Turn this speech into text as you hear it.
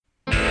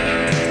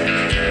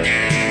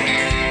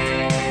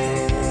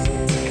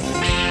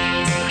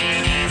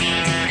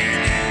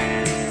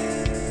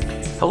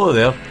Hello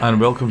there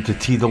and welcome to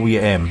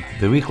TWM,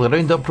 the weekly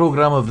roundup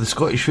programme of the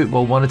Scottish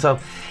Football Monitor,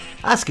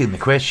 asking the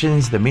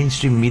questions the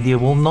mainstream media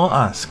will not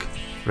ask,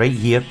 right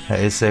here at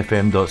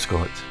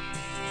sfm.scot.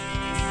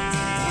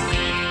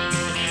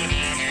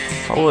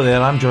 Hello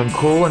there, I'm John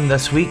Cole, and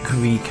this week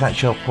we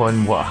catch up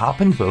on what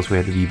happened whilst we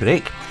had a wee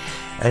break.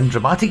 In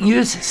dramatic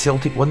news,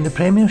 Celtic won the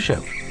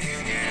Premiership.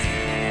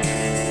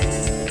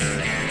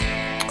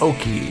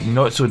 Okay,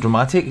 not so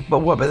dramatic, but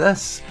what about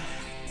this?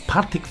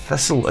 Partick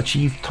Thistle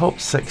achieved top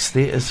 6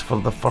 status for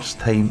the first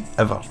time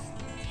ever.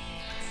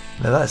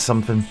 Now that's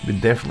something we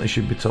definitely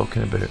should be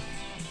talking about.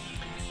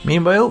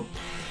 Meanwhile,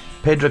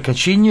 Pedro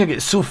Caixinha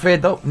gets so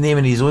fed up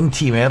naming his own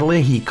team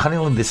early, he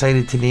cunningly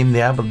decided to name the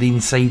Aberdeen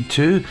side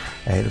too,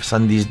 ahead of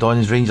Sunday's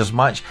Dons Rangers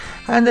match,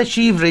 and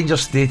achieved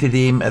Rangers' stated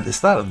aim at the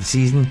start of the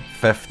season,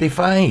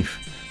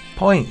 55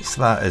 points,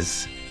 that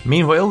is.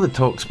 Meanwhile, the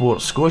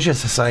TalkSport Scotia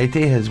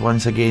Society has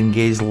once again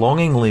gazed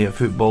longingly at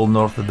football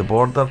north of the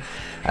border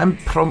and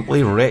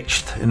promptly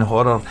retched in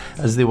horror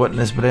as they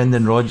witness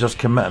Brendan Rodgers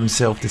commit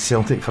himself to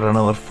Celtic for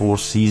another 4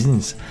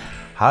 seasons.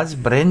 Has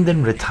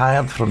Brendan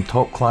retired from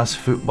top-class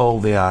football,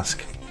 they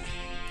ask?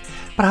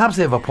 Perhaps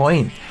they have a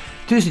point.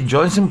 Two St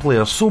Johnstone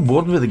players so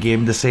bored with the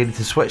game decided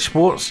to switch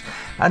sports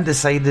and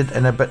decided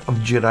in a bit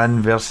of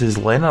Duran versus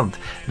Leonard.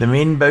 The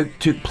main bout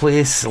took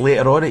place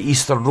later on at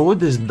Easter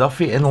Road as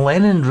Duffy and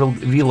Lennon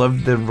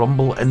relived the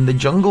rumble in the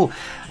jungle,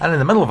 and in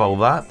the middle of all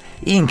that,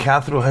 Ian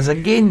Cathro has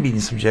again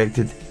been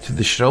subjected to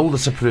the shrill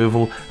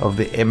disapproval of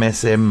the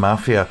MSM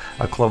Mafia,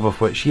 a club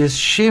of which he is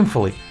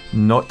shamefully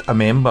not a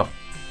member.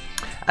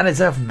 And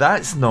as if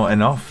that's not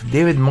enough,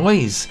 David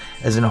Moyes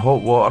is in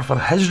hot water for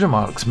his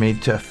remarks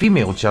made to a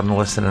female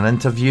journalist in an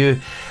interview.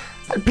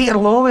 And Peter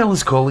Lawwell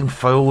is calling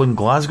foul on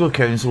Glasgow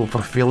Council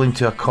for failing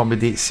to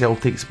accommodate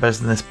Celtic's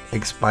business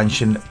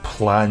expansion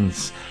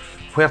plans.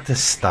 Where to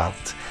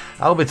start?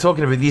 I'll be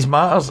talking about these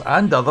matters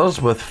and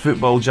others with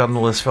football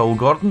journalist Phil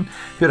Gordon,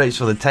 who writes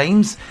for The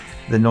Times,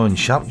 the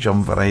non-sharp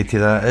jump variety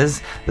that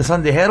is, the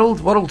Sunday Herald,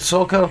 World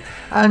Soccer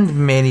and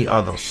many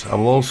others. I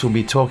will also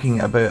be talking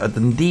about a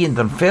Dundee and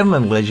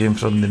Dunfermline legend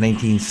from the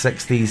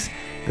 1960s,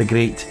 the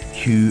great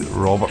Hugh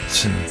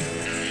Robertson.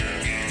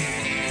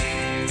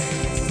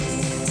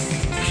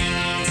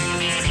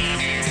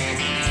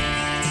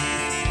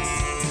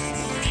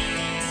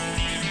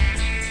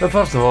 But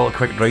first of all, a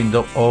quick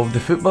roundup of the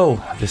football,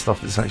 the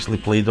stuff that's actually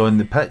played on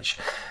the pitch.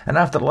 And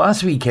after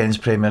last weekend's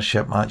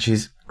Premiership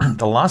matches,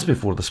 the last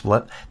before the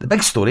split, the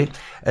big story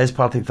is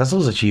Partick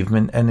Thistle's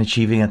achievement in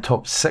achieving a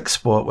top 6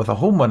 spot with a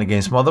home win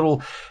against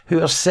Motherwell, who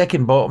are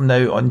second bottom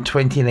now on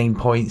 29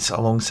 points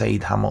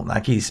alongside Hamilton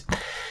Accies.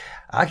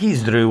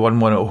 Accies drew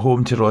 1-1 at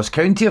home to Ross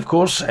County, of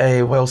course,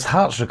 whilst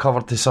Hearts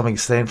recovered to some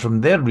extent from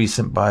their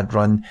recent bad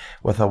run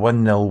with a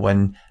 1-0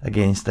 win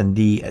against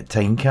Dundee at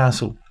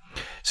Tynecastle.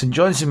 St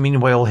Johnstone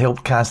meanwhile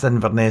helped cast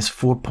Inverness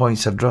 4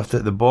 points adrift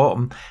at the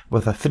bottom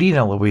with a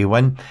 3-0 away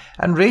win,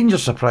 and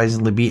Rangers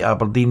surprisingly beat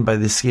Aberdeen by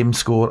the same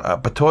score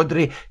at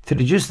Pittodrie to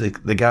reduce the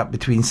gap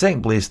between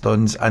second place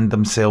Dons and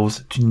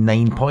themselves to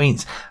 9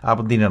 points.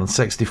 Aberdeen are on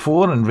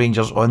 64 and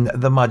Rangers on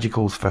the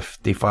magical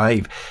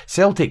 55.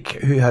 Celtic,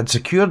 who had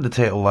secured the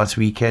title last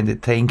weekend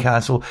at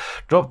Tynecastle,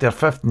 dropped their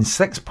 5th and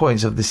 6th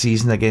points of the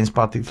season against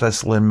Partick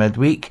Thistle in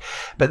midweek,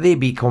 but they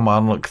beat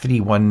Kilmarnock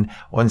 3-1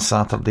 on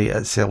Saturday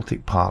at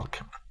Celtic Park.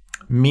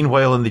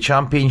 Meanwhile, in the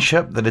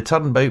Championship, the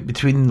return bout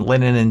between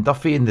Lennon and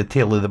Duffy in the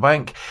tail of the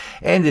bank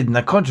ended in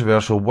a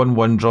controversial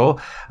 1-1 draw,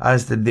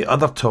 as did the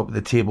other top of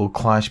the table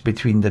clash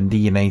between Dundee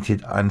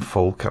United and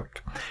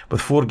Falkirk.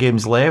 With 4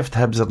 games left,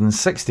 Hibs are on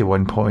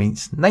 61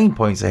 points, 9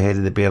 points ahead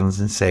of the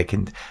Bairns in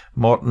second.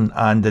 Morton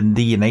and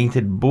Dundee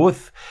United,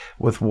 both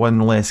with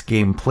 1 less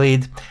game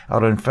played,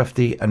 are on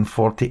 50 and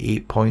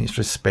 48 points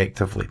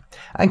respectively.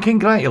 And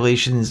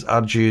congratulations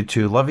are due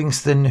to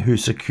Livingston, who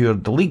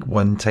secured the League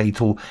One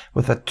title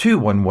with a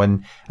 2-1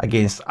 win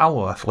against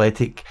Alloa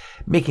Athletic,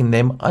 making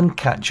them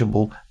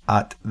uncatchable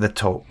at the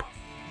top.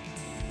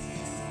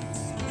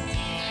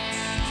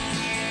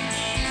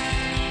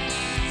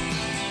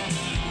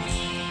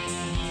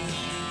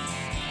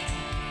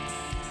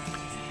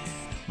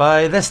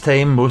 By this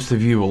time, most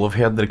of you will have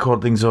heard the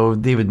recordings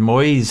of David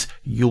Moyes'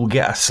 You'll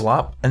Get a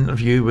Slap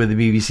interview with the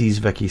BBC's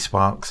Vicky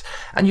Sparks,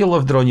 and you'll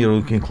have drawn your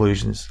own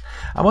conclusions.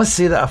 I must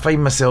say that I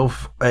find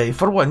myself,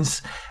 for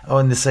once,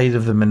 on the side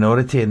of the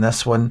minority in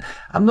this one.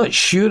 I'm not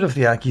sure if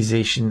the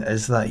accusation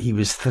is that he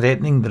was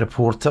threatening the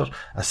reporter,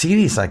 a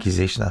serious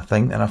accusation I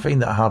think, and I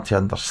find it hard to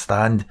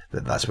understand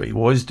that that's what he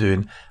was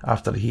doing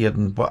after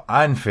hearing what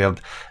I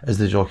inferred is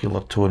the jocular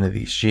tone of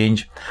the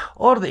exchange,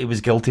 or that he was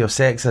guilty of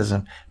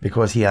sexism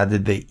because he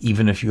added that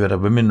even if you were a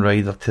women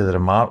rider to the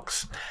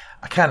remarks.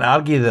 I can't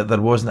argue that there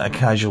wasn't a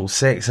casual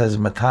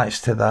sexism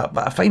attached to that,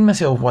 but I find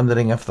myself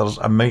wondering if there's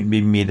a mountain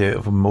being made out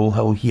of a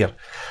molehill here.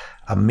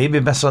 I'm maybe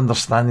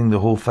misunderstanding the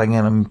whole thing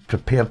and I'm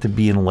prepared to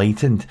be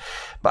enlightened.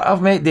 But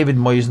I've met David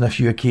Moyes on a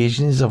few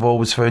occasions. I've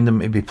always found him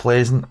to be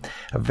pleasant,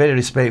 a very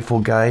respectful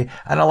guy,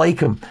 and I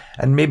like him.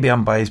 And maybe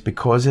I'm biased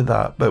because of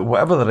that, but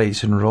whatever the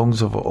rights and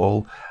wrongs of it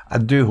all, I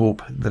do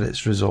hope that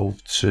it's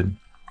resolved soon.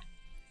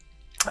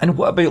 And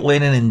what about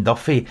Lennon and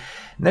Duffy?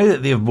 Now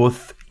that they've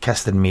both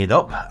kissed and made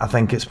up, I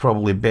think it's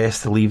probably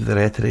best to leave the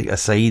rhetoric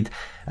aside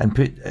and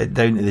put it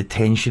down to the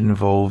tension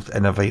involved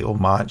in a vital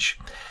match.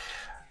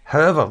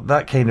 However,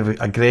 that kind of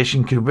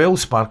aggression could well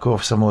spark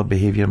off similar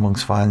behaviour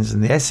amongst fans,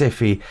 and the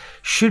SFA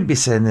should be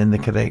sending the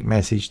correct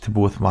message to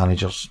both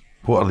managers.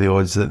 What are the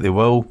odds that they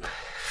will?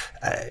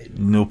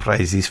 No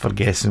prizes for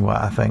guessing what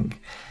I think.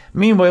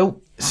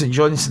 Meanwhile, St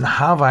Johnstone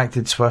have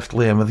acted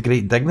swiftly and with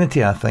great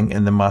dignity, I think,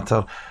 in the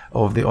matter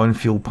of the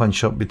on-field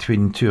punch-up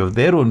between two of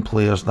their own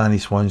players, Danny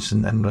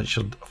Swanson and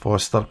Richard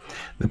Foster.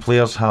 The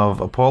players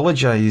have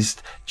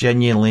apologised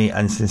genuinely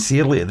and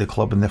sincerely to the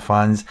club and the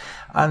fans,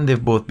 and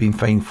they've both been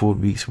fined 4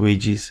 weeks'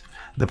 wages.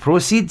 The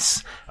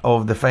proceeds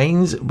of the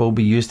fines will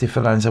be used to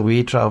finance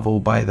away travel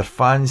by their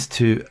fans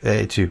to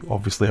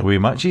obviously away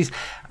matches,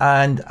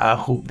 and I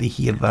hope they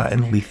hear that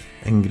in Leith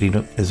and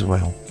Greenock as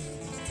well.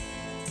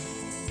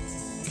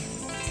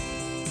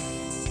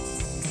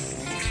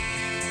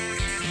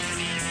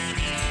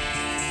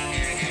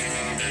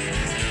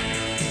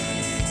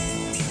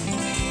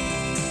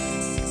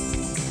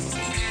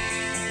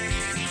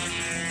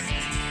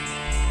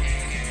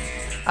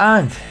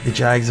 And the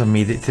Jags have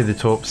made it to the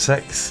top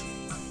 6.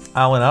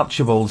 Alan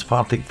Archibald's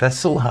Partick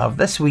Thistle have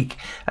this week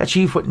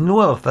achieved what no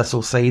other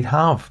Thistle side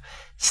have,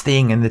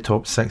 staying in the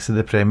top 6 of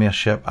the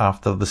Premiership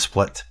after the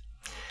split.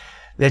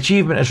 The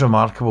achievement is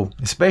remarkable,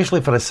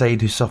 especially for a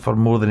side who suffer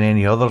more than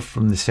any other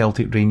from the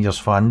Celtic Rangers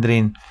fan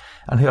drain,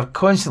 and who are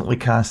constantly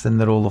cast in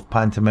the role of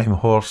pantomime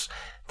horse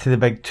to the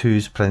Big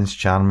Two's Prince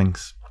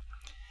Charmings.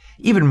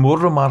 Even more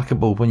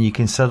remarkable when you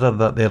consider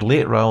that their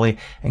late rally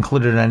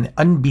included an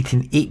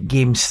unbeaten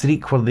 8-game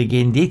streak where they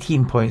gained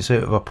 18 points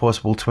out of a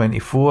possible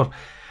 24.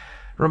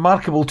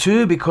 Remarkable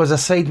too because a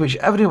side which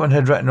everyone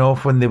had written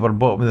off when they were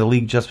bottom of the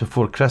league just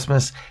before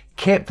Christmas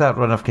kept that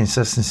run of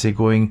consistency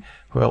going,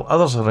 while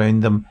others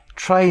around them,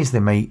 try as they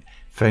might,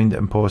 found it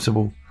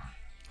impossible.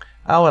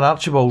 Alan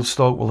Archibald's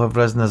stock will have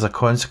risen as a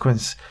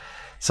consequence.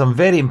 Some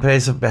very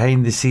impressive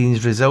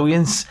behind-the-scenes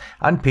resilience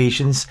and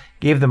patience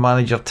gave the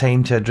manager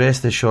time to address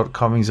the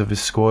shortcomings of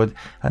his squad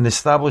and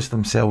establish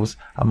themselves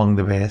among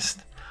the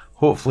best.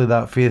 Hopefully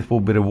that faith will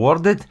be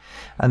rewarded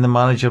and the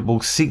manager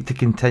will seek to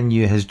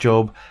continue his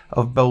job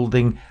of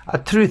building a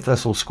true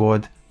Thistle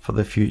squad for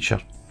the future.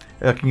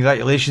 Our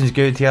congratulations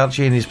go to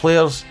Archie and his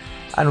players,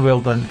 and well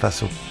done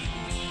Thistle.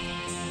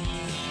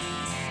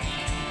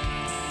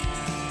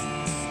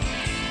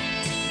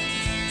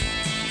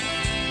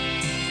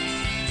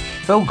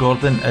 Phil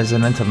Gordon is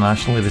an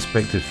internationally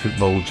respected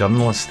football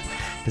journalist.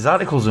 His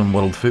articles in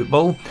World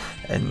Football,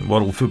 in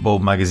World Football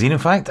magazine in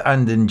fact,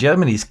 and in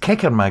Germany's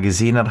Kicker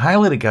magazine are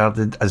highly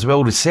regarded as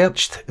well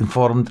researched,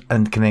 informed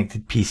and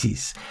connected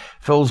pieces.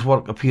 Phil's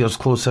work appears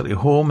closer to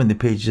home in the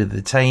pages of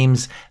The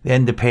Times, The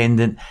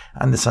Independent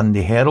and The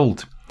Sunday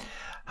Herald.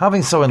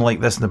 Having someone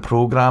like this in the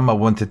programme, I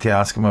wanted to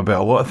ask him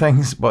about a lot of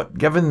things, but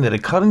given the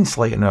recurring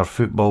slight on our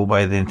football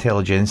by the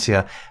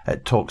intelligentsia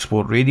at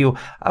TalkSport Radio,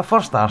 I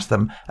first asked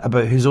him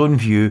about his own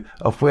view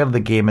of where the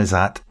game is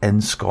at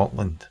in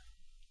Scotland.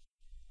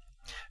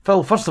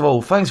 Phil, first of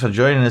all, thanks for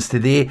joining us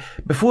today.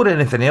 Before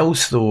anything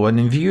else though, and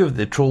in view of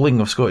the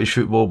trolling of Scottish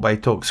football by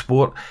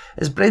TalkSport,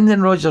 is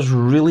Brendan Rodgers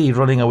really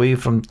running away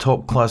from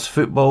top-class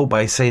football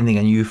by signing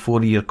a new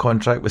 4-year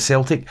contract with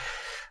Celtic?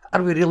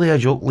 Are we really a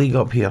joke league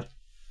up here?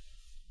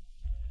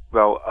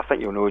 Well, I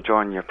think you'll know,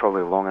 John, you're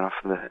probably long enough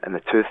in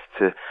the tooth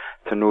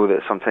to know that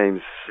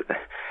sometimes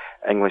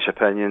English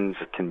opinions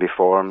can be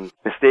formed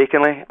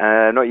mistakenly,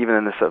 not even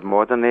in the sort of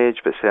modern age,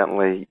 but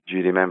certainly do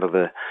you remember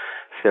the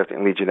Celtic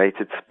and Leeds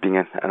United being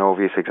an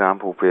obvious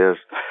example where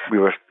we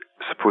were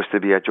supposed to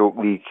be a joke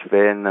league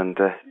then, and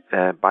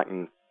back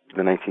in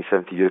the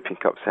 1970 European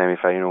Cup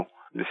semi-final,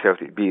 the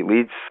Celtic beat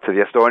Leeds to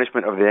the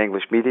astonishment of the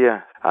English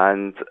media,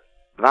 and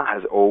that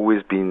has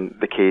always been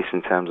the case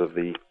in terms of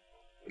the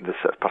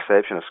sort of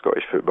perception of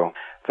Scottish football,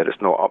 that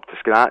it's not up to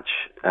scratch.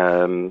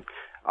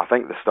 I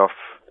think the stuff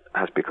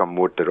has become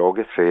more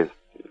derogatory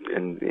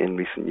in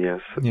recent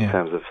years in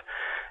terms of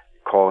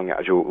calling it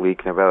a joke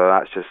league. Now, whether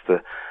that's just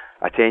the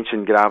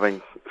attention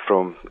grabbing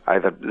from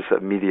either the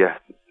sort of media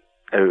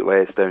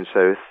outlets down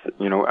south,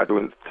 I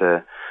don't.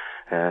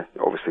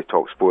 Obviously,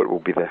 TalkSport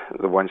will be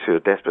the ones who are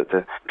desperate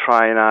to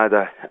try and add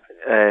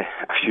a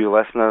few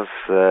listeners,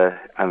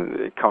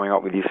 and coming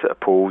up with these sort of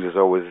polls is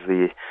always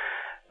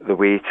the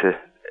way to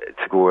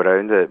go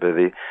around it. But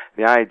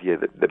the idea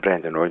that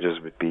Brendan Rodgers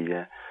would be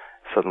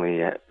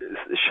suddenly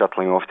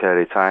shuttling off to a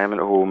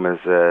retirement home is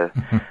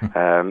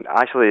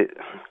actually,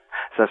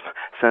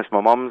 since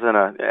my mum's in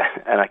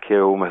a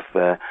care home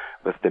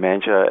with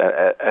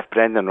dementia, if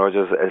Brendan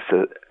Rodgers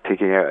is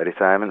taking out a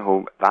retirement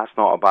home, that's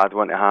not a bad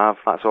one to have.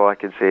 That's all I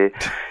can say.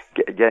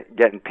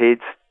 Getting paid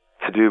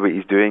to do what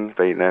he's doing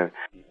right now.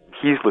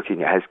 He's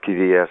looking at his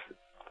career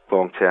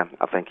long term.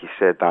 I think he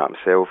said that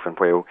himself, and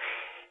while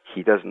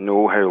he doesn't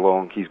know how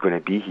long he's going to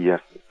be here,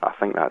 I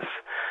think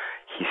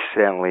he's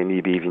certainly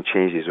maybe even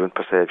changed his own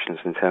perceptions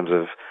in terms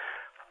of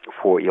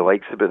what he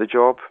likes about the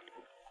job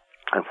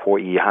and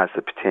what he has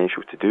the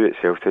potential to do at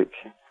Celtic.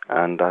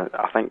 And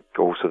I think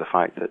also the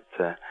fact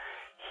that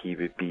he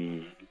would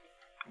be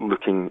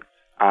looking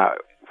at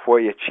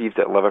what he achieved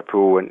at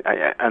Liverpool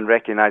and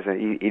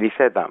recognising, he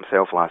said that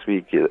himself last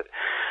week, that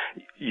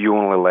you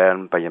only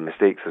learn by your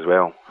mistakes as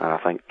well. And I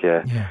think,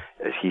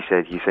 as he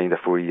said, he signed a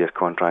 4-year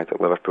contract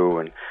at Liverpool,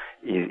 and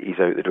he's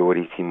out the door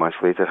 18 months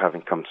later,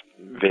 having come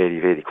very,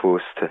 very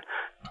close to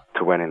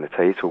winning the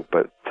title.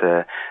 But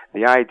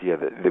the idea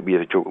that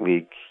we're a joke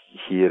league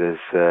here is,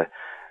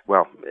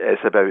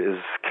 it's about as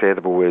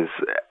credible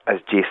as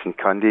Jason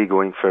Cundy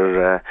going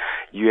for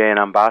UN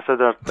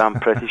ambassador. I'm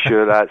pretty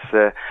sure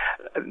that's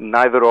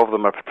neither of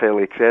them are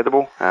particularly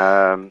credible.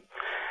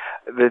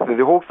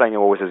 The whole thing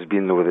always has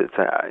been, though,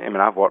 that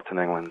I've worked in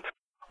England.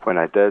 When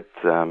I did,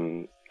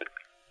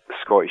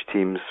 Scottish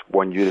teams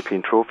won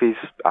European trophies.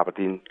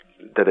 Aberdeen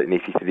did it in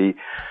 '83.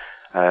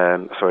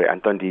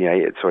 And Dundee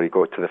United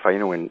got to the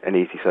final in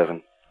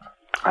 '87.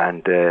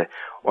 And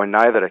on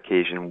neither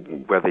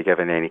occasion were they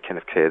given any kind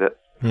of credit.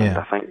 Yeah.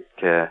 I think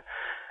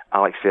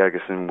Alex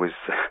Ferguson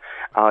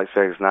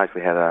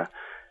actually had a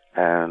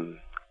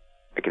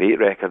great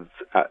record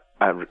at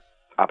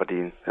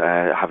Aberdeen,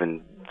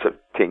 having sort of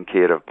taken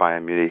care of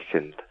Bayern Munich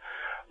and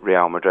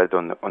Real Madrid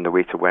on the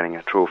way to winning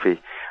a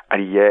trophy.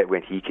 And yet,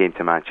 when he came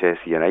to Manchester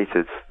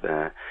United,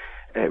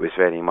 it was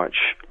very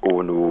much,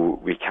 oh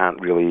no, we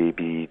can't really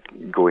be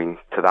going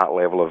to that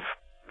level of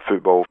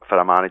football for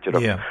a manager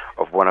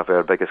of one of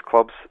our biggest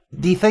clubs.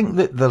 Do you think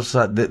that there's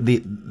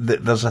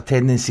a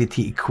tendency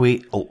to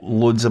equate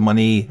loads of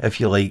money, if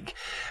you like,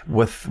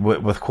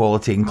 with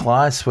quality and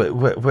class, where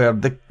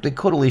the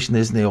correlation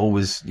isn't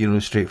always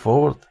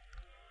straightforward?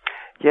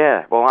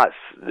 Yeah, well,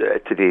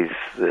 that's today's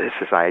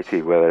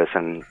society, whether it's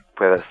in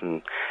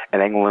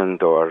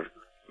England or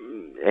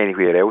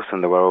anywhere else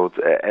in the world.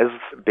 It is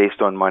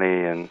based on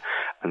money and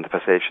the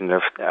perception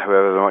of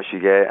however much you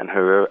get and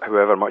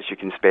however much you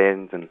can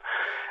spend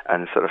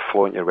and sort of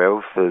flaunt your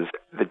wealth is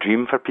the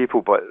dream for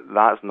people. But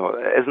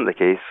it isn't the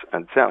case,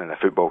 and certainly in the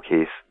football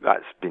case,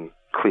 that's been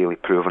clearly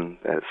proven.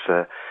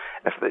 It's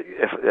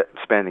if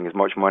spending as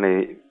much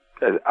money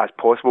as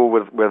possible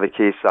were the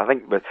case. I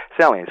think, but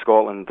certainly in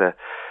Scotland,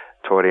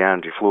 Tory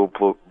Andrew Flo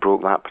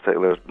broke that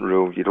particular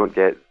rule. You don't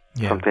get.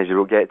 Yeah. Sometimes you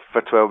don't get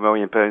for £12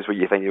 million what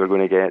you think you were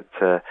going to get.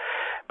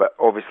 But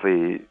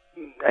obviously,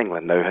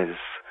 England now has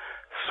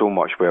so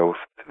much wealth.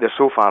 They're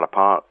so far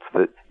apart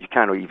that you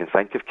cannot even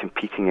think of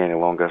competing any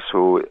longer.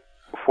 So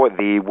what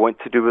they want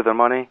to do with their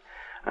money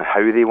and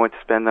how they want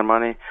to spend their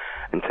money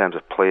in terms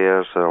of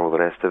players and all the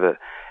rest of it,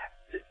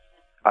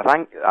 I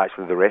think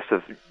actually the rest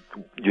of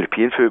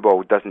European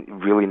football doesn't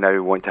really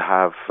now want to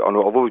have,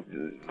 although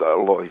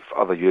a lot of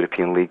other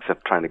European leagues are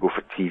trying to go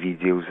for TV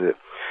deals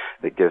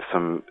that give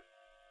some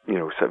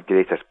sort of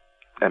greater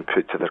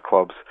input to their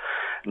clubs.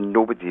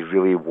 Nobody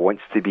really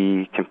wants to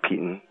be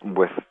competing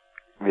with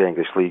the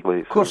English league.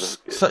 Of course,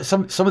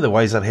 some of the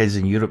wiser heads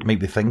in Europe might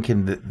be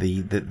thinking that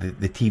the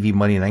TV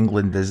money in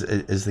England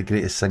is the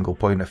greatest single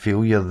point of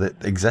failure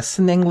that exists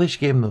in the English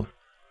game, though.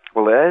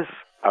 Well, it is.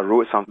 I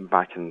wrote something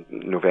back in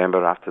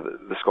November after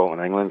the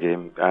Scotland-England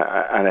game,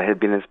 and it had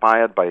been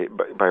inspired by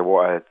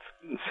what I had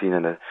seen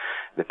in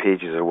the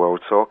pages of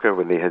World Soccer,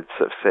 when they had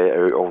sort of set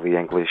out all the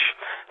English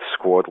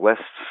squad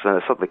lists, and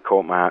it suddenly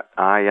caught my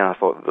eye, and I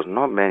thought, there's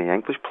not many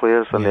English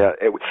players in there.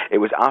 It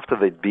was after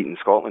they'd beaten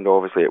Scotland,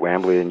 obviously, at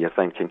Wembley, and you're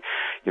thinking,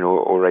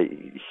 all right,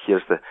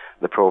 here's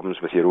the problems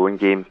with your own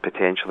game,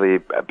 potentially,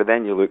 but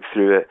then you look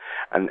through it,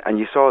 and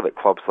you saw that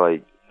clubs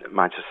like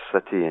Manchester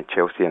City and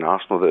Chelsea and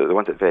Arsenal, the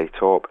ones at the very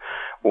top,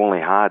 only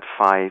had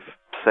 5-6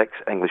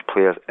 English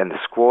players in the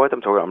squad.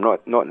 I'm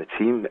not in the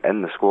team,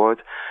 in the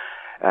squad.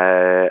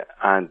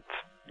 And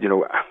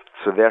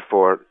so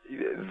therefore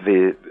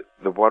the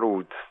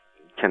world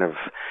kind of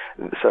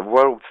sort of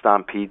world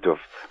stampede of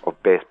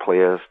best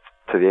players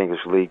to the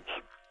English league.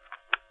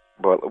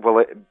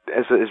 Well,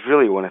 it's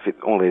really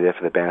only there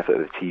for the benefit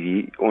of the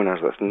TV owners.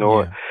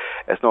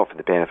 It's not for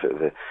the benefit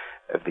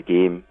of the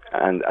game.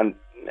 And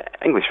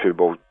English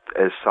football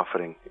is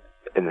suffering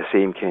in the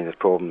same kind of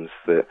problems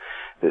that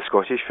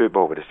Scottish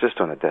football, but it's just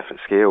on a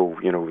different scale.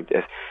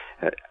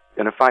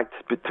 And in fact,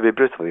 to be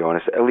brutally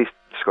honest, at least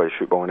Scottish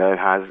football now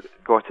has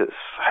got its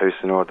house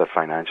in order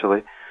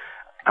financially,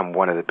 and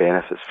one of the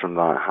benefits from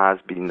that has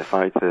been the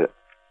fact that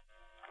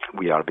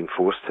we are being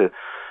forced to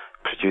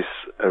produce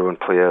our own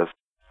players.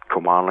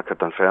 Kilmarnock or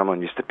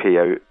Dunfermline used to pay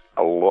out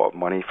a lot of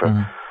money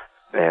for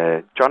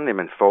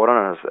journeyman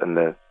foreigners in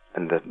the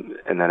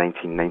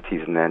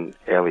 1990s and then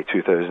early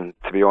 2000s.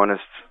 To be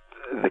honest,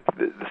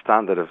 the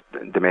standard of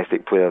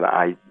domestic player that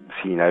I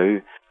see now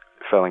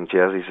filling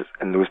jerseys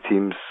in those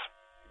teams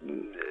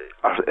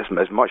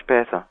is much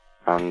better,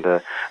 and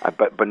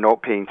but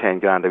not paying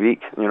 $10,000 a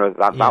week.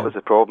 That was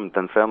the problem.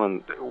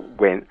 Dunfermline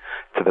went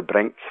to the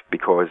brink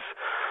because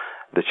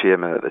the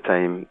chairman at the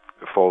time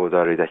followed a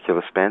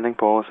ridiculous spending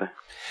policy.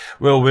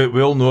 Well,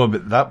 we all know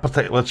about that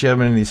particular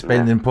chairman and his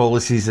spending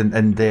policies and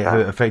how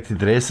it affected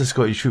the rest of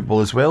Scottish football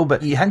as well.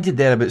 But you hinted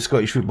there about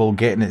Scottish football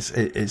getting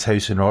its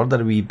house in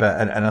order a wee bit,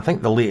 and I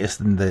think the latest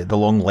in the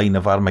long line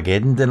of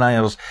Armageddon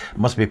deniers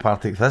must be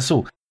Partick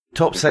Thistle.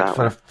 Top six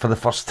for the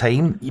first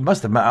time. You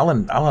must admit,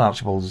 Alan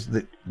Archibald's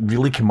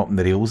really came up in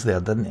the rails there,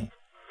 didn't he?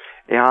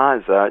 He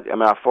has.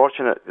 I'm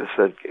fortunate.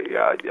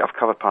 I've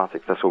covered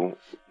Partick Thistle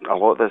a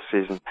lot this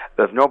season.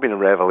 They've not been a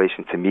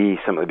revelation to me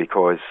simply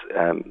because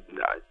I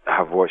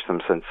have watched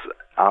them since.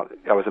 I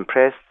was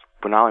impressed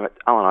when Alan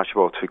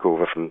Archibald took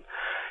over from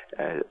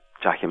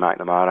Jackie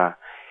McNamara.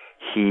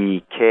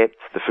 He kept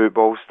the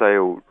football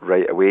style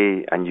right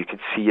away, and you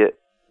could see it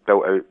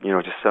built out,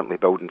 just simply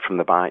building from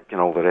the back and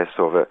all the rest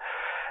of it.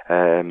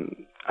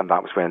 And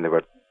that was when they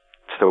were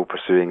still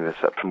pursuing this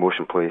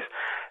promotion place.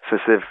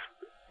 Since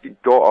they've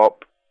got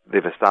up,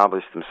 they've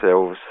established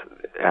themselves.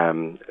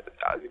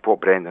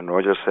 What Brendan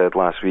Rodgers said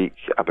last week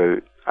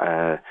about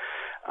Alan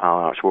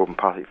Archibald and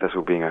Partick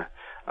Thistle being a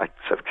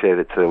sort of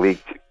credit to the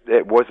league,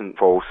 it wasn't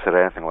false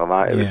or anything like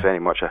that. It was very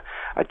much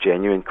a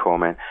genuine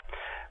comment.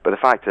 But the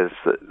fact is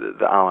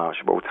that Alan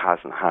Archibald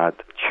hasn't had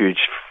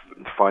huge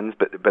funds,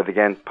 but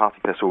again,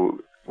 Partick Thistle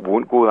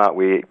won't go that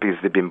way because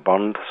they've been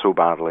burned so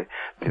badly.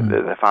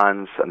 The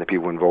fans and the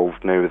people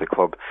involved now with the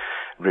club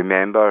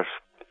remember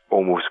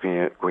almost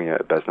going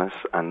out of business.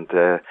 And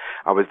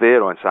I was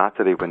there on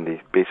Saturday when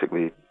they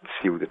basically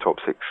sealed the top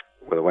six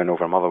with a win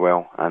over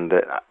Motherwell. And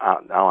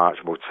Alan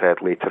Archibald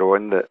said later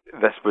on that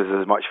this was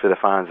as much for the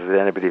fans as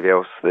anybody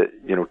else, that,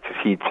 because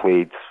he'd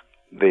played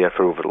there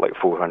for over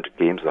 400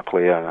 games as a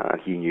player,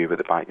 and he knew what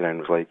the background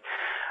was like,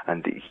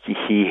 and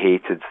he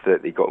hated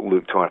that they got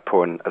looked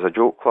upon as a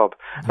joke club.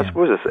 I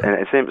suppose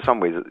it's in some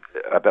ways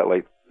a bit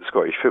like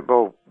Scottish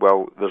football.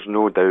 Well, there's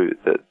no doubt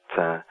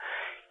that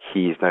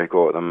he's now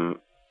got them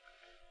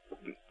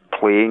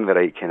playing the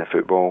right kind of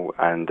football,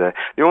 and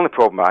the only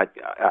problem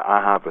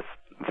I have with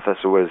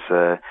Thistle is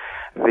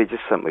they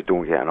just simply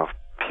don't get enough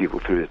people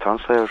through the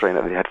turnstiles right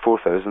now. They had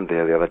 4,000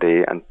 there the other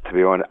day, and to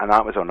be honest, and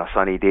that was on a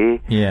sunny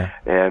day.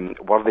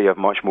 Worthy of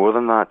much more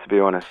than that, to be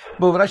honest.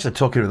 Well, we're actually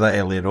talking about that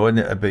earlier on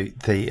about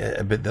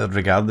the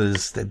regarded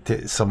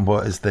as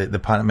somewhat as the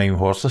pantomime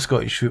horse of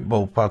Scottish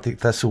football, Partick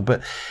Thistle.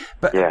 But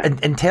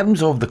in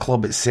terms of the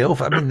club itself,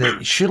 I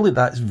mean, surely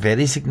that's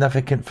very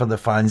significant for the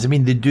fans. I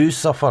mean, they do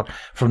suffer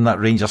from that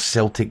Rangers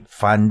Celtic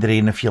fan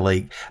drain, if you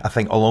like. I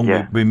think along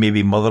with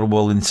maybe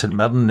Motherwell and St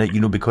Mirren,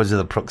 because of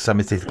their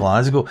proximity to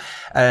Glasgow.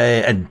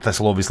 And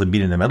Thistle obviously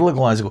being in the middle of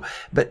Glasgow,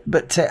 but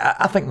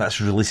I think that's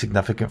really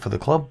significant for the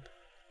club.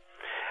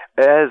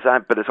 It is,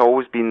 but it's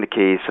always been the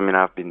case. I mean,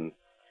 I've been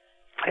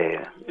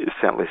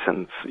certainly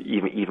since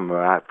even when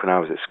I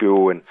was at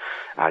school, and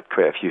I had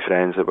quite a few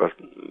friends that were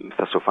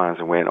Thistle fans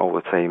and went all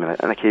the time,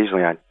 and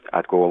occasionally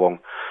I'd go along.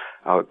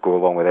 I would go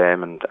along with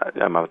them, and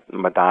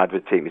my dad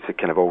would take me to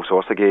kind of all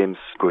sorts of games.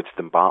 Go to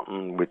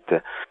Dumbarton, we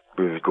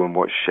would go and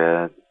watch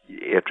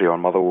Airdrie or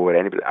Motherwell or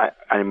anybody.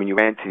 And when you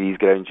went to these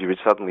grounds, you would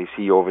suddenly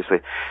see, obviously,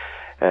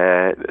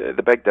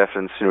 the big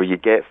difference. You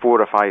get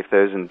 4,000 or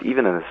 5,000,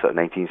 even in the sort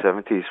of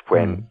 1970s,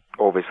 when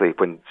obviously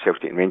when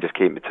Celtic and Rangers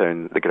came to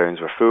town, the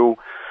grounds were full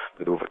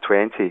with over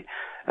 20.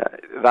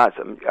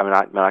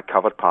 I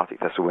covered Partick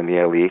Thistle in the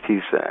early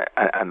 80s,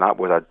 and that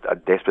was a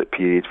desperate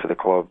period for the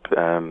club.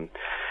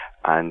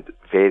 And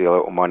very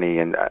little money,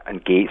 and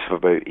gates of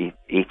about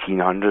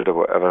 1,800 or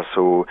whatever.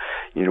 So,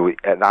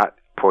 at that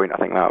point, I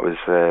think that was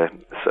the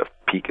sort of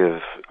peak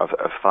of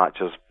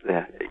Thatcher's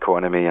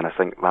economy, and I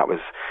think that was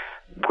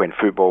when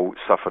football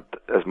suffered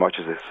as much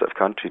as the sort of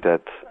country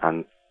did.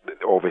 And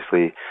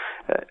obviously,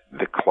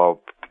 the club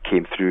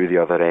came through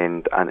the other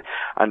end,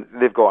 and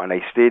they've got a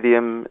nice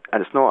stadium,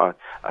 and it's not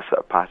a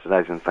sort of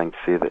patronising thing to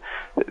say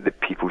that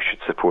people should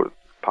support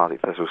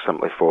Partick Thistle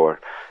simply for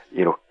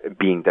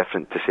being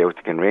different to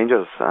Celtic and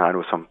Rangers. I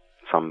know some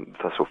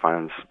Thistle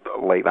fans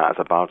like that as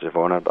a badge of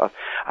honour, but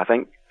I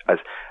think as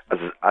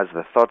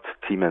the third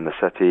team in the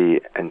city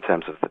in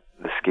terms of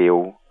the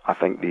scale, I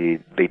think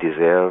they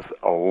deserve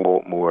a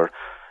lot more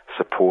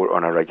support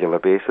on a regular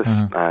basis.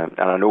 And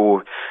I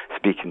know,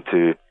 speaking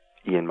to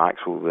Ian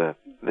Maxwell,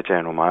 the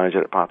general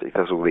manager at Partick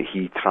Thistle, that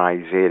he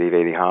tries very,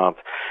 very hard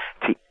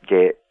to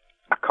get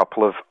a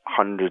couple of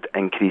hundred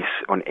increase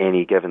on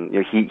any given.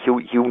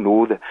 He'll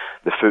know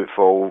the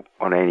footfall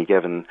on any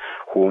given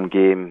home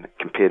game,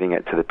 comparing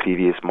it to the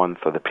previous month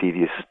or the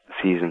previous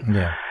season.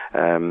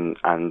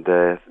 And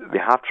they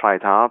have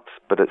tried hard,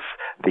 but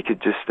they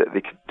could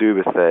do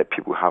with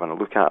people having a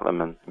look at them,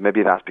 and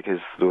maybe that's because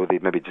they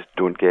maybe just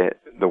don't get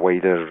the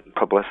wider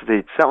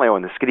publicity, certainly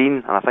on the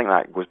screen. And I think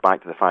that goes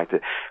back to the fact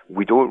that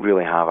we don't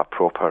really have a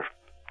proper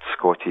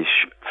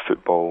Scottish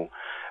football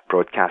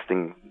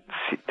broadcasting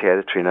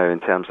territory now,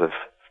 in terms of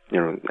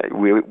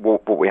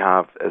what we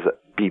have is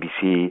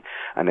BBC,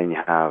 and then you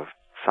have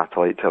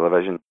satellite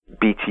television.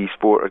 BT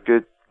Sport are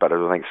good, but I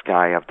don't think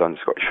Sky have done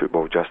Scottish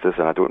football justice,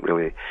 and I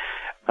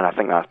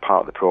think that's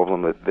part of the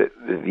problem, that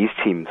these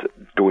teams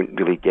don't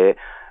really get.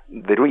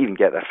 They don't even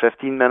get their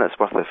 15 minutes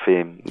worth of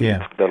fame.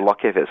 They're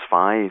lucky if it's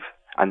 5.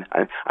 And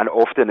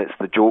often it's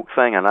the joke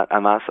thing, and that's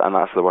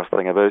the worst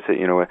thing about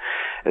it.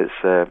 It's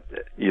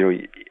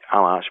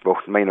Alan Archibald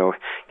might not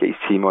get his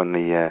team on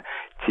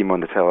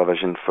the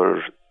television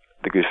for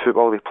the good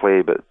football they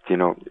play, but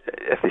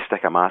if they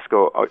stick a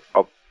mascot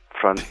up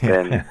front,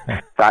 then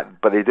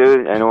but they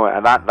do,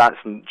 and that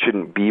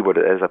shouldn't be what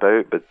it is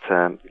about. But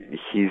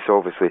he's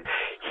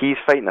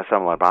fighting a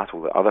similar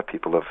battle that other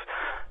people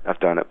have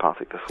done at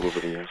Partick Thistle over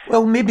the years.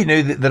 Well, maybe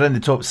now that they're in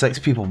the top 6,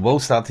 people will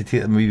start to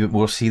take them a wee bit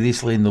more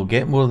seriously, and they'll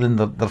get more than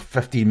their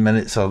 15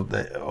 minutes or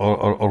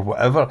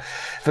whatever.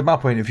 From my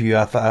point of view,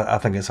 I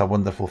think it's a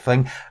wonderful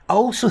thing. I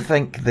also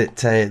think that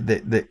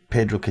that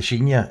Pedro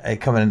Caixinha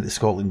coming into the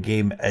Scotland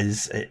game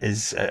is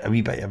a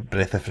wee bit of a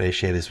breath of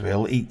fresh air as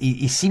well.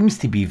 He seems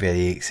to be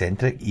very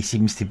eccentric. He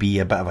seems to be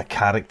a bit of a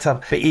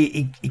character, but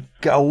he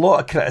got a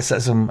lot of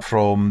criticism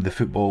from the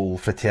football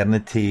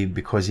fraternity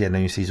because he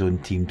announced his own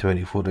team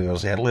 24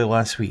 hours early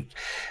last week,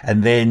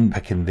 and then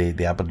picking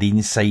the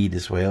Aberdeen side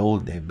as well,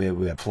 with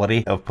a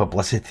flurry of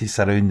publicity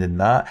surrounding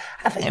that.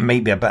 I think it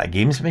might be a bit of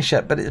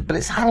gamesmanship, but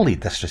it's hardly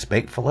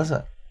disrespectful, is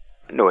it?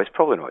 No, it's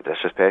probably not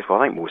disrespectful.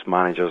 I think most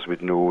managers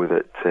would know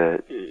that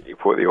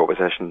what the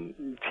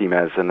opposition team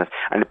is, and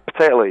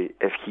particularly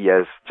if he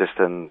is just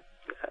in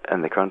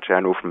the country.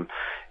 I know from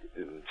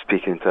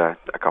speaking to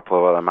a couple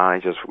of other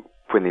managers,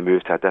 when they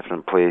move to a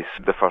different place,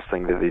 the first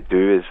thing that they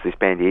do is they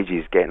spend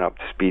ages getting up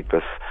to speed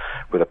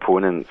with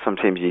opponents.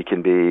 Sometimes you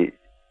can be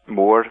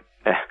more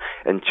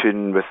in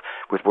tune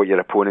with what your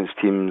opponent's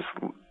teams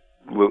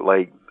look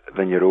like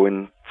than your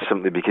own,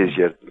 simply because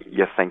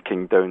you're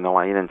thinking down the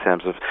line in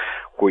terms of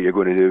what you're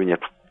going to do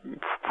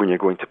when you're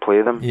going to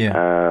play them.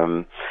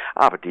 Yeah.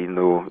 Aberdeen,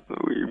 though,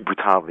 would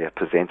hardly have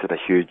presented a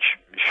huge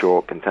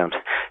shock in terms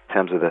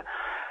of the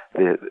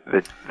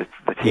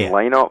team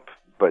lineup.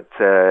 But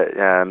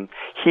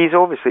he's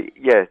obviously,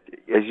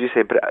 as you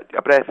say,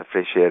 a breath of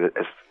fresh air.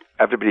 As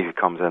everybody who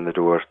comes in the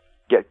door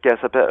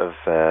gets a bit of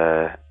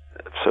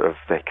sort of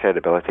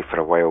credibility for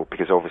a while,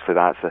 because obviously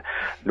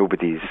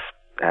nobody's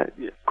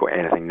got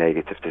anything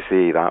negative to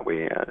say that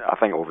way. I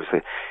think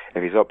obviously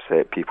if he's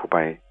upset people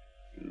by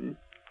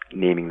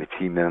naming the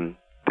team, then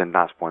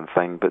that's one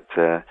thing. But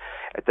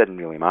it didn't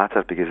really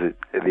matter, because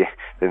at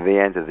the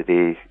end of the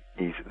day,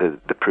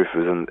 the proof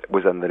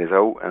was in the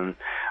result, and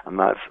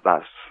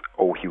that's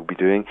all he'll be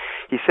doing.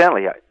 He's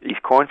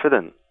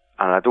confident,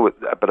 and I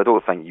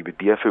don't think you would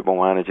be a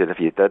football manager if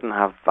you didn't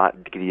have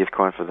that degree of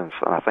confidence.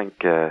 And I think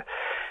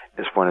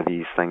it's one of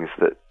these things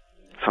that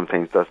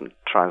sometimes doesn't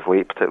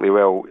translate particularly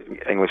well.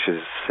 English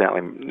is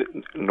certainly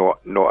not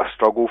a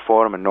struggle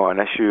for him and not an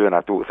issue, and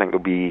I don't think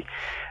there'll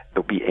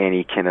be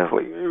any kind of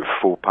like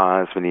faux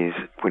pas when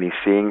he's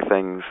saying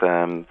things.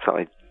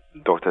 Certainly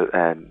Dr.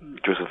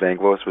 Joseph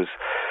Venglos was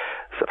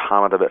sort of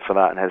hammered a bit for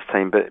that in his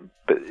time, but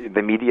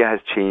the media has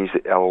changed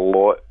a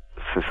lot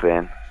since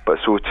then. But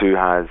so too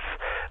has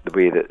the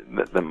way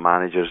that the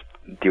managers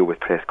deal with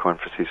press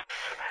conferences.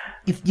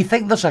 You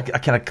think there's a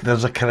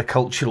kind of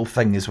cultural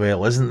thing as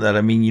well, isn't there?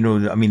 I mean,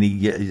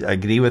 I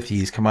agree with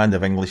you. His command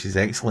of English is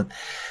excellent,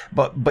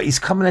 but he's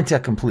coming into a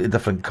completely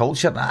different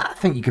culture. I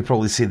think you could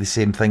probably say the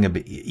same thing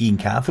about Ian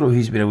Cathro,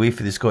 who's been away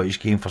for the Scottish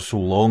game for so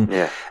long.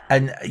 Yeah.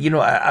 And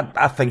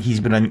I think he's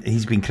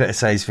been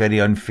criticised very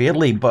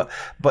unfairly, but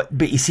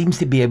he seems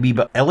to be a wee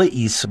bit ill at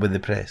ease with the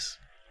press.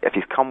 If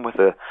he's come with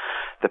the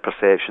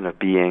perception of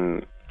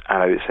being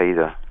an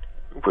outsider,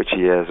 which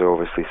he is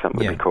obviously,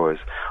 simply because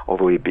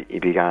although he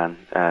began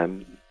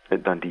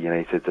at Dundee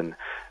United and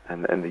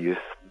in the youth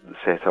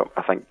setup,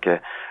 I think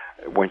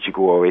once you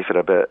go away for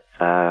a bit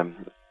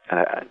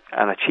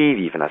and achieve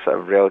even a sort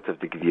of relative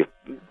degree of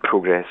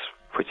progress,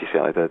 which he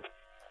certainly did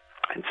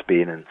in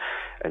Spain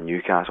and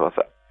Newcastle,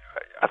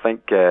 I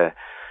think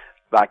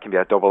that can be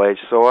a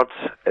double-edged sword.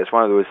 It's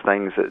one of those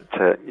things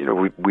that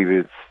we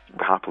would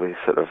happily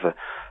sort of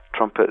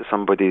trumpet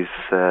somebody's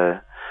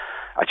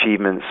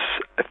achievements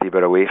if they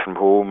were away from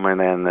home, and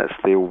then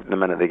the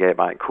minute they get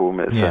back home,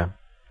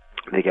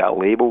 they get a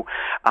label.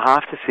 I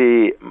have to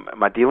say,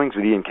 my dealings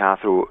with Ian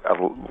Cathro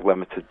are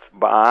limited,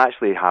 but I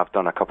actually have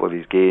done a couple of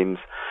these games.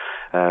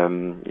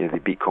 They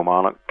beat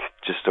Kilmarnock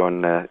just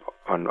on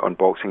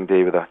Boxing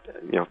Day with a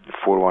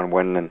 4-1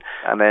 win,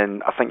 and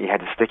then I think he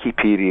had a sticky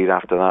period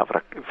after that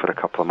for a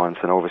couple of months,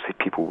 and obviously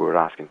people were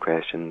asking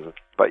questions.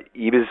 But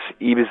he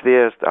was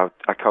there.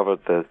 I covered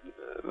the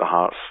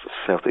Hearts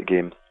Celtic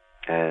game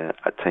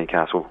at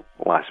Tynecastle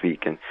last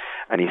week,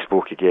 and he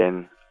spoke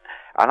again,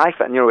 and I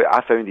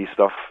found his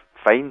stuff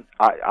fine.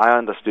 I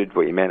understood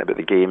what he meant about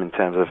the game in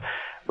terms of,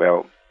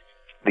 well,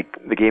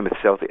 the game with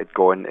Celtic had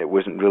gone. It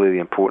wasn't really the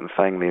important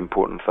thing. The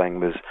important thing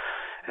was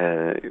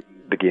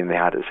the game they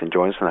had at St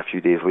Johnstone a few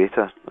days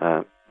later,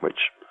 which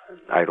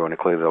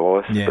ironically they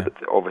lost. Yeah. But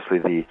obviously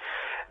the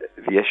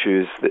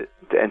issues that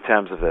in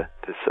terms of the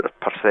sort of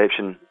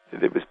perception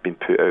that was being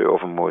put out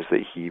of him was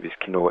that he was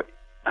not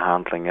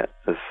handling it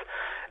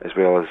as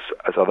well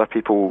as other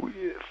people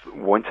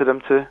wanted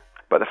him to.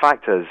 But the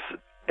fact is,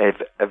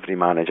 every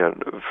manager,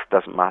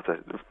 doesn't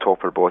matter,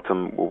 top or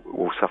bottom,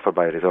 will suffer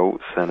by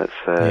results, and it's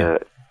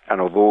and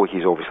although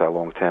he's obviously a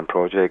long-term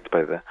project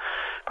by the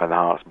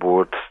Hearts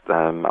board,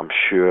 I'm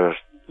sure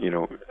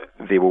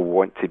they will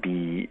want to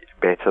be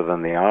better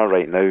than they are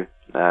right now.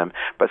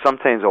 But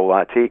sometimes all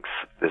that takes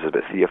is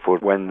about 3 or 4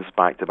 wins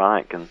back to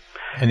back, and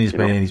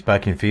he's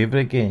back in favour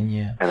again.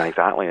 Yeah, and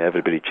exactly,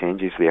 everybody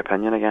changes the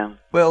opinion again.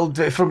 Well,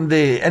 from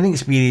the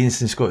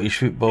inexperience in Scottish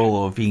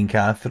football of Ian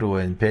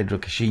Cathro and Pedro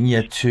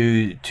Caixinha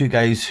to two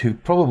guys who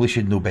probably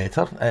should know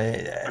better,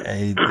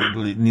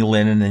 Neil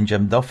Lennon and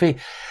Jim Duffy.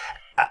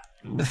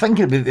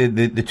 Thinking about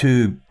the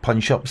two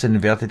punch-ups in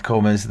inverted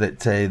commas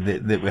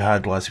that we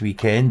had last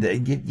weekend,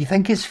 you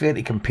think it's fair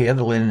to compare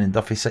the Lennon and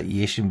Duffy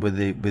situation with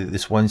the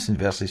Swanson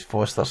versus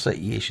Foster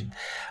situation?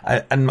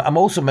 And I'm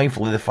also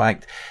mindful of the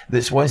fact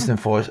that Swanson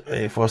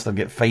and Foster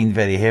get fined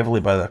very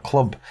heavily by their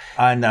club,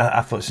 and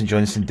I thought St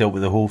Johnstone dealt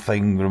with the whole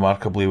thing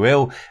remarkably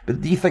well. But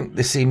do you think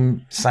the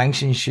same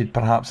sanctions should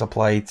perhaps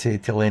apply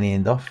to Lenny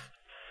and Duff?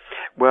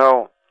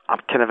 Well, I'm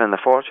kind of in the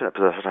fortunate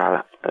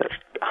position.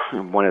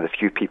 One of the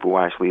few people who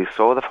actually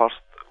saw the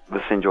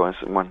St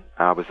Johnstone one.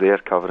 I was there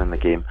covering the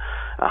game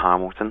at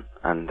Hamilton,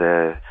 and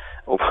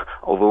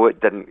although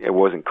it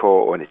wasn't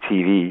caught on the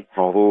TV,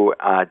 although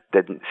I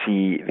didn't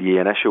see the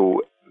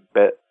initial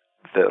bit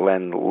that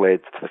led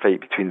to the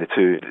fight between the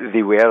two,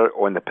 they were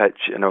on the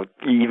pitch,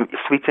 even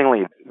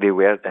fleetingly, they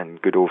were in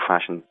good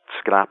old-fashioned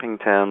scrapping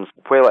terms.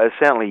 Well, it's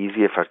certainly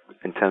easier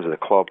in terms of the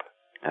club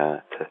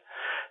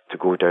to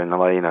go down the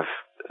line of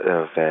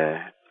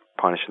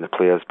punishing the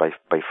players by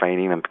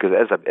fining them, because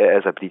it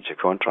is a breach of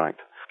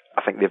contract.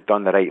 I think they've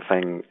done the right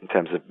thing in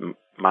terms of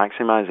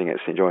maximising it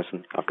at St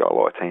Johnstone. I've got a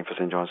lot of time for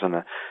St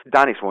Johnstone.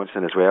 Danny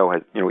Swanson as well.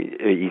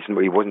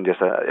 He wasn't just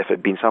if it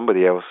had been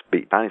somebody else,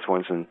 but Danny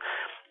Swanson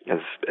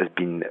has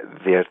been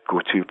their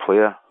go-to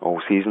player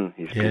all season.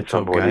 He's been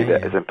somebody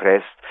that has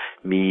impressed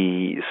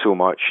me so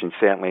much, and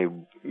certainly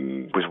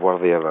was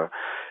worthy of a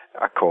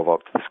call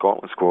up to the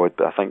Scotland squad.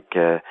 But I think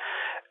that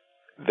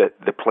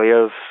the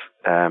players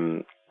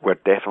were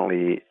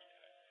definitely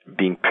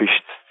being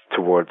pushed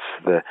towards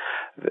the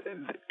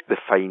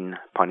fine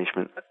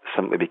punishment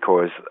simply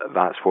because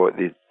that's what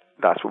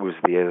was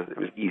there. It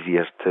was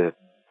easier to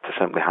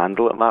simply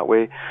handle it that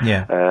way.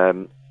 Yeah.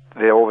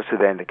 Obviously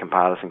then the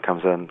comparison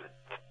comes in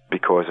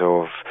because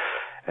of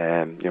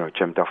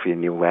Jim Duffy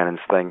and Neil Lennon's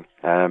thing.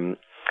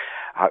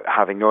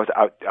 Having not,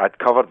 I'd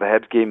covered the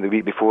Hibs game the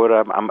week before.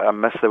 I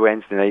missed the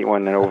Wednesday night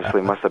one, and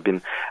obviously must have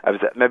been. I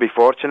was maybe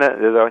fortunate.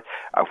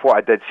 What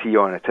I did see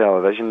on the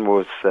television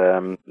was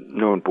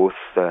knowing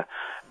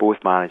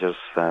both managers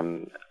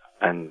and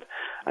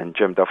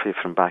Jim Duffy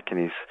from back in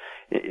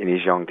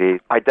his young days.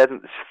 I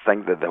didn't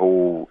think that the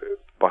whole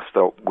bust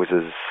up was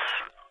as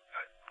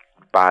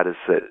bad as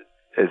it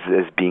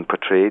is being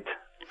portrayed,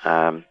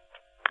 and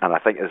I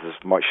think it's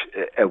as much.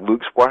 It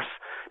looks worse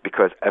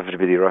because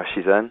everybody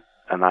rushes in.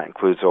 And that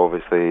includes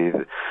obviously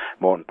the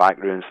modern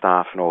backroom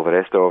staff and all the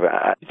rest of it.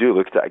 I do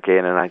look at it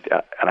again, and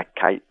I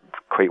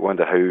quite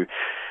wonder how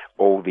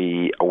all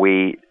the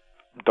away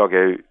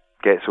dugout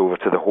gets over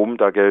to the home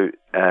dugout,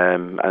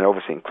 and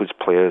obviously includes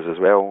players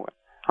as well.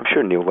 I'm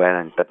sure Neil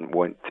Lennon didn't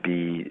want to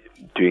be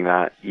doing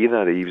that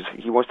either.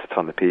 He wants to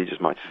turn the page as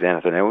much as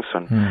anything else,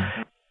 and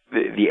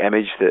the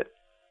image that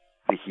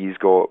he's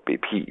got, but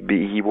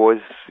he was,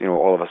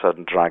 all of a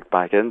sudden dragged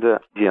back into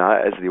it.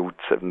 That is the old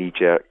sort of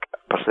knee-jerk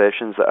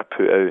perceptions that are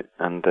put out,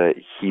 and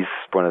he's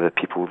one of the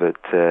people that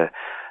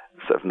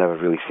sort of never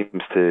really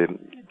seems to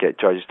get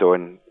judged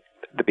on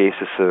the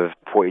basis of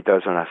what he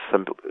does on a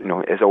simple,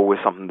 is always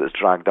something that's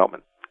dragged up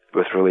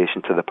with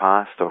relation to the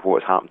past or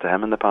what's happened to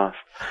him in the past.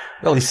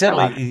 Well, he's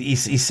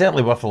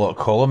certainly worth a lot of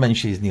column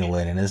inches, Neil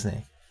Lennon, isn't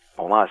he?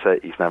 Well, that's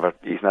it. He's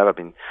never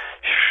been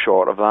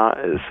short of that.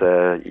 It's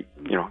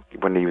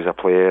when he was a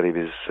player,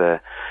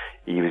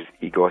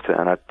 he got it,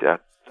 and I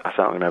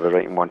certainly remember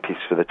writing one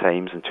piece for the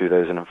Times in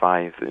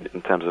 2005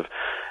 in terms of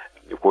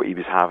what he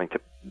was having to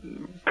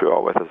put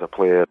up with as a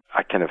player.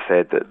 I kind of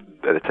said that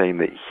at the time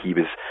that he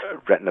was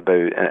written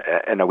about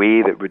in a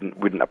way that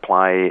wouldn't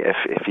apply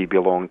if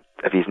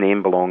his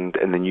name belonged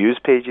in the news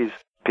pages.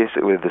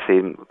 Basically, the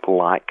same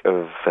lack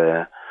of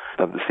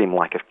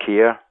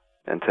care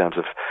in terms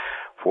of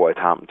what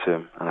had happened to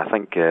him, and I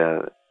think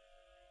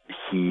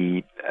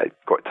he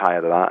got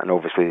tired of that. And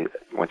obviously,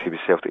 once he was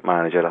Celtic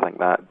manager, I think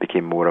that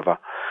became more of an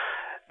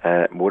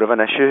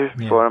issue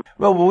for him.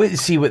 Well, we'll wait to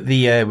see what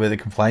the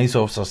compliance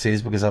officer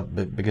says,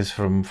 because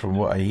from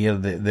what I hear,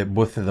 that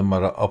both of them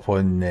are up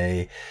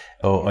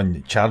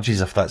on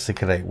charges, if that's the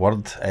correct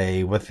word,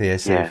 with the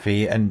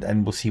SFA,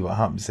 and we'll see what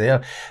happens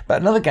there.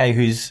 But another guy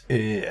who's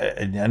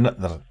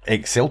another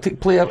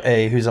ex-Celtic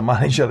player, who's a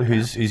manager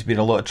who's been in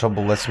a lot of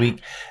trouble this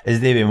week, is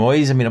David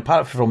Moyes. I mean,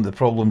 apart from the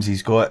problems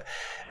he's got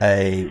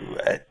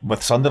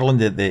with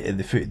Sunderland at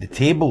the foot of the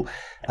table,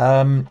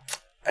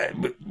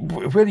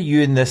 where are you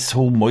in this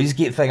whole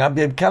Moyesgate thing? I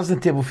mean, cards on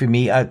the table for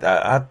me. I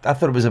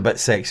thought it was a bit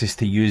sexist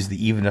to use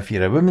the even if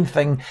you're a woman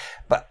thing,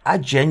 but I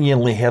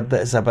genuinely heard that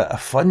as a bit of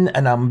fun,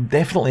 and I'm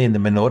definitely in the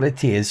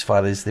minority as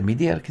far as the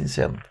media are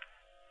concerned.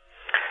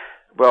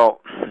 Well,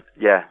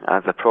 yeah,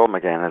 the problem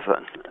again is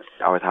that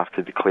I would have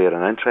to declare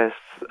an interest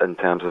in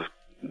terms of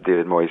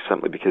David Moyes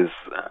simply because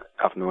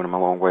I've known him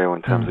a long while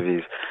in terms of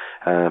his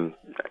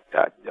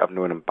I've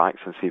known him back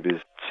since he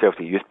was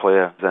Celtic youth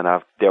player, and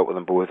I've dealt with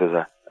him both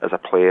as a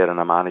player and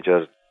a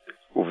manager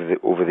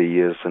over the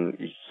years, and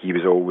he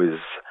was always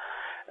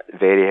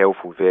very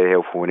helpful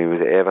when he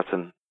was at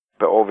Everton.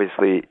 But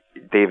obviously,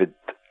 David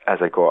has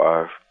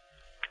got a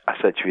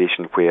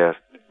situation where,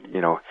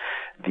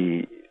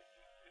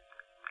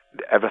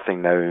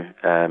 everything now,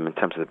 in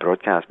terms of the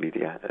broadcast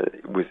media,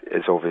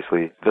 is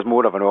obviously, there's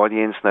more of an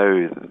audience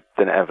now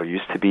than it ever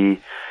used to be,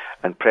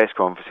 and press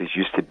conferences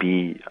used to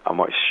be a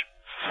much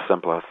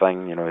simpler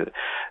thing.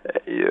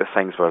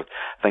 Things were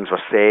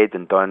said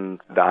and done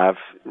that I've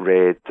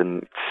read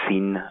and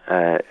seen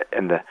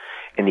in the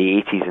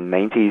 80s and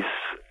 90s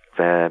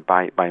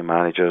by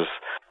managers,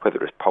 whether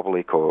it was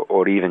public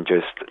or even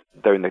just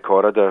down the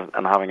corridor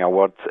and having a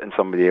word in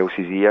somebody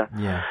else's ear.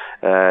 Yeah.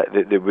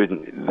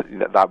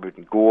 That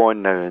wouldn't go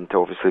on now, and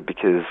obviously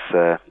because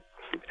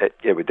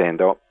it would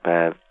end up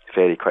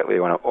very quickly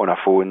on a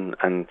phone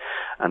and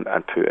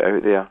put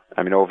out there.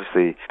 I mean,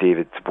 obviously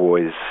David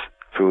was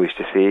foolish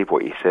to say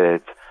what he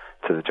said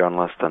to the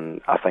journalist, and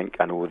I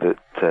know that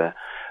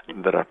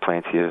there are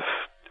plenty of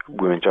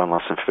women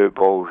journalists in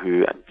football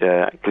who,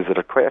 because there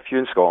are quite a few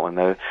in Scotland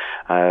now,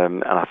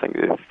 and I think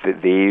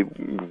that they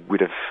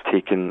would have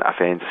taken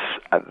offence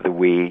at the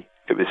way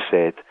it was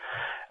said.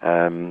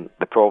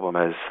 The problem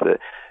is that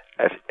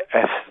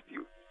if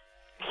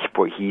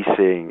what he's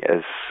saying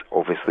is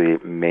obviously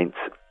meant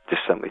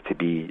just simply to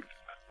be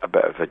a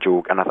bit of a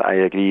joke, and I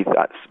agree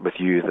that's with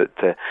you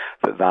that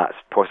that's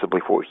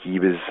possibly what he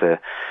was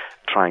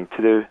trying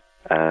to do.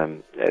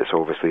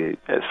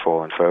 It's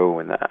fallen foul,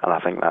 and I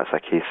think that's a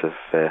case of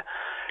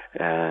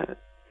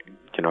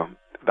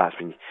that's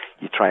when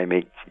you try and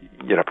make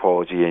your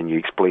apology and you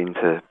explain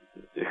to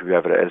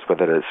whoever it is,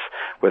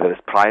 whether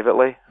it's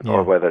privately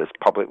or whether it's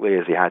publicly,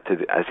 as he had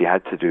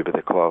to do with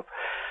the club,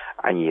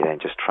 and you then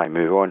just try and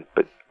move on.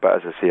 But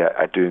as I say,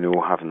 I do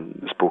know,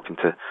 having spoken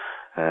to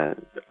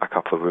a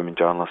couple of women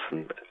journalists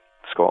in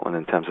Scotland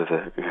in terms of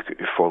who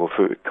follow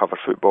cover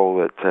football,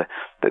 that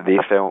they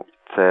felt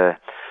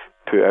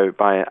put out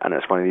by it, and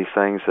it's one of these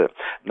things that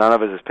none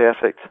of us is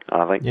perfect,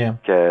 and I think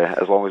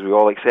as long as we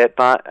all accept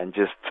that and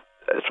just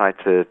try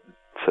to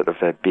sort of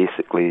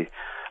basically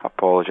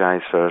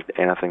apologise for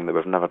anything that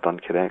we've never done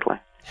correctly.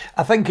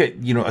 I think,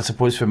 I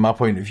suppose from my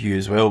point of view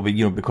as well, but,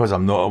 because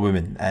I'm not a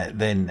woman,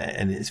 then,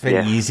 and it's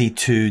very easy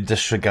to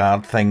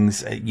disregard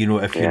things, if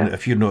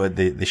you're not at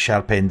the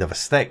sharp end of a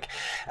stick.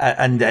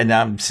 And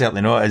I'm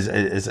certainly not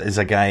as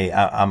a guy,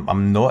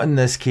 I'm not in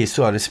this case.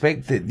 So I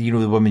respect the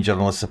women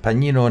journalist's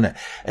opinion on it.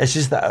 It's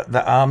just that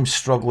I'm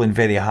struggling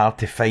very hard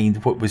to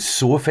find what was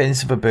so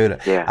offensive about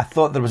it. Yeah. I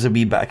thought there was a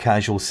wee bit of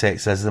casual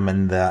sexism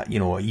in that,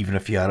 even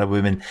if you are a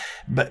woman,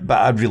 but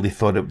I really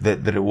thought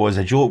that it was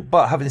a joke.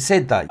 But having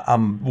said that,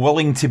 I'm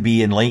willing to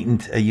be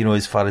enlightened,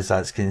 as far as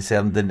that's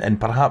concerned, and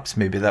perhaps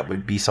maybe that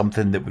would be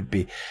something that would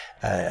be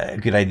a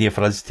good idea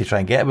for us to try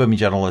and get a women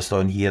journalist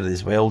on here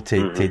as well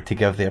to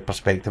give their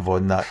perspective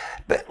on that.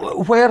 But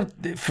where,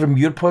 from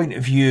your point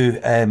of view,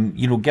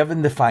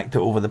 given the fact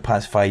that over the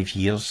past 6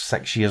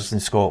 years in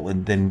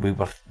Scotland, then we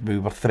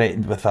were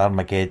threatened with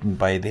Armageddon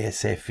by the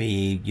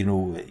SFA,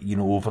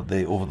 over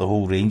the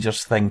whole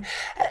Rangers thing,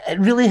 it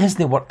really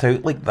hasn't worked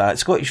out like that.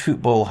 Scottish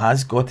football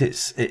has got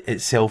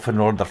itself in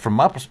order, from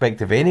my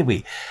perspective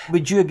anyway.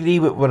 Would you agree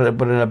that we're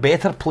in a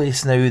better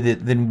place now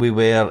than we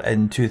were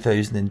in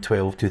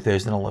 2012,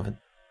 2011?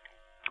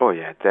 Oh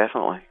yeah,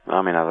 definitely.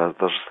 I mean,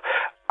 there's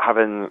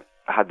having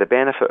had the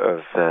benefit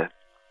of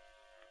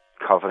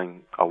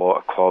covering a lot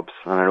of clubs,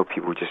 and I know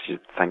people just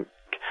think,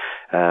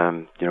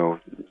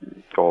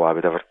 all I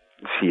would ever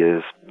see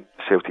is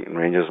Celtic and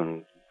Rangers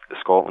and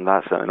Scotland.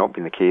 That's certainly not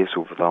been the case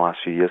over the last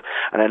few years,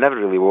 and it never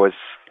really was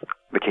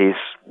the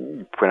case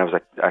when I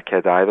was a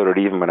kid either, or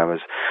even when I was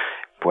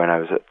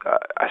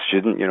a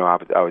student.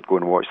 I would go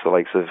and watch the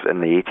likes of, in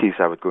the 80s,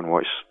 I would go and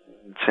watch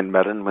St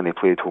Mirren when they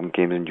played home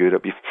games in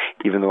Europe,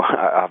 even though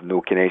I have no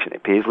connection to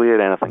Paisley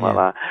or anything like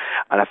that.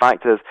 And the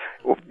fact is,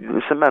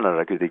 St Mirren are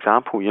a good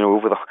example.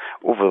 Over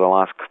the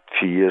last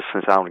few years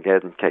since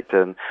Armageddon kicked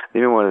in,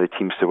 they've been one of the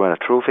teams to win a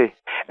trophy.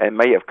 It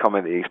might have come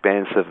at the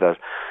expense of their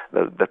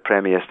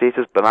Premier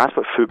status, but that's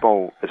what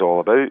football is all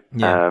about.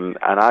 Yeah. And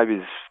I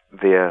was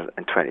there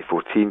in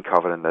 2014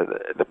 covering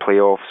the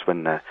playoffs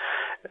when the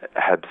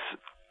Hibs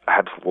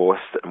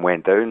lost and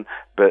went down,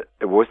 but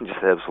it wasn't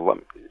just the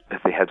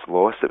Hibs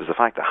lost, it was the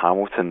fact that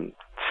Hamilton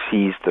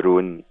seized their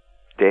own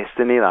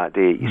destiny that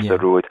day at Easter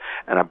Road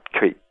in a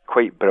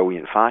quite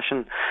brilliant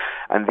fashion.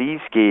 And these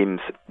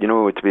games,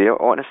 to be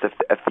honest,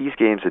 if these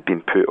games had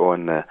been put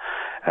on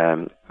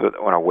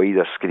a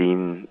wider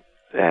screen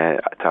to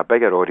a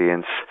bigger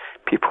audience,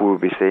 people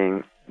would be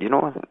saying,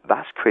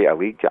 that's quite a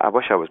league. I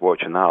wish I was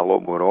watching that a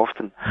lot more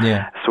often.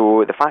 Yeah.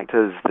 So the fact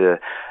is, the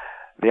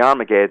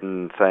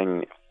Armageddon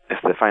thing,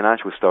 if the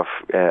financial stuff,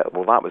 that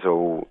was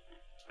all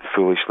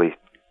foolishly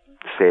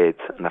said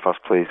in the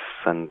first place,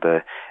 and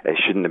it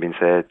shouldn't have been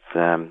said.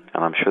 And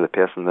I'm sure the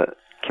person that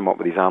came up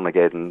with his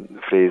Armageddon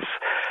phrase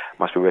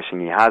must be wishing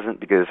he hasn't,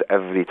 because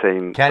every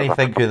time... Can you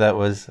think who that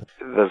was?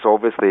 There's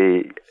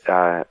obviously...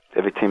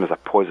 every team has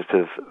a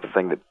positive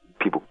thing that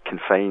people can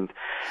find.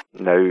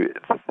 Now,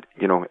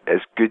 you know,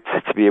 it's good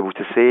to be able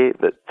to say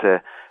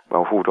that,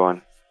 well, hold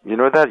on. You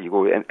know, there you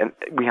go. And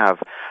we have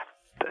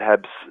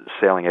Hibs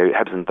selling out.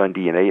 Hibs and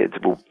Dundee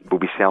United will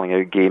be selling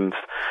out games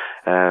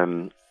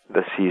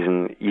this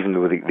season, even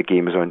though the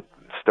game is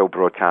still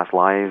broadcast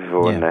live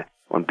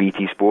on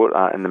BT Sport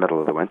in the middle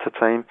of the winter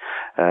time.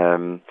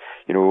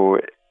 You know,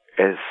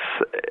 it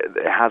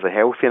has a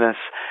healthiness.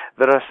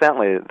 There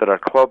are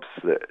clubs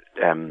that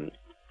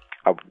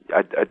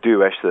I do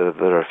wish that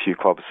there are a few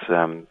clubs,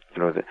 you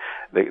know, that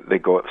they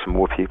got some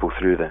more people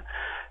through the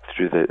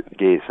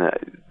gates.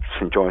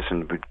 St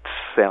Johnstone would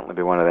certainly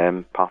be one of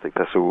them. Partick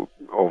Thistle,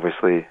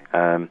 obviously,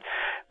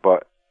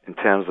 but in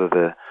terms of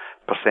the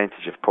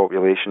percentage of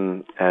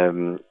population,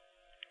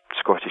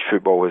 Scottish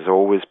football has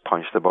always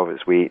punched above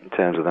its weight in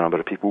terms of the number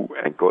of people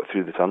it got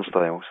through the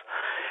turnstiles.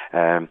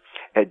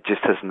 It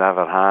just has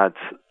never had,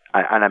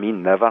 and I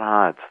mean never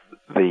had,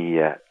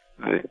 the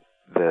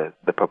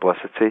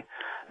publicity.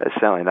 It's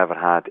certainly never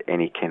had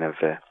any kind of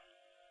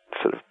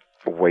sort of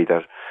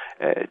wider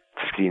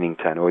screening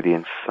to an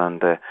audience,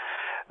 and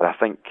I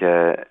think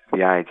the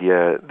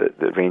idea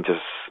that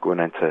Rangers going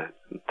into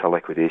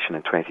liquidation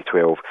in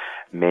 2012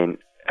 meant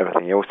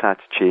everything else had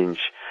to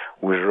change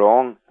was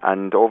wrong.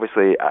 And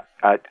obviously,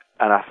 I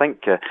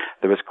think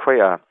there was quite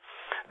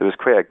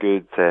a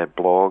good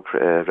blog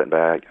written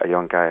by a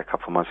young guy a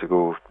couple of months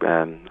ago.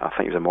 I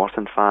think he was a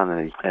Morton fan,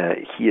 and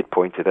he had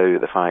pointed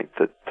out the fact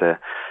that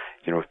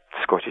you know,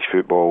 Scottish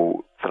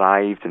football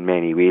thrived in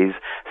many ways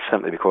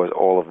simply because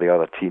all of the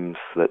other teams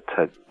that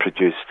had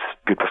produced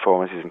good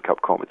performances in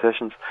cup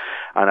competitions.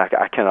 And I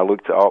kind of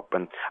looked it up,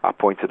 and I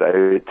pointed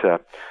it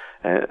out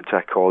to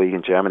a colleague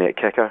in Germany at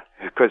Kicker,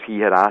 because he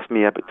had asked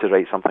me to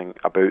write something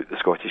about the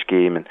Scottish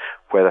game and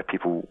whether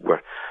people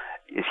were,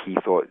 as he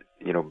thought,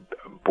 you know,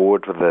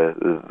 bored with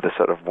the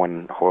sort of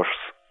one horse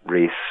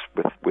race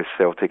with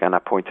Celtic. And I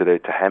pointed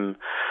out to him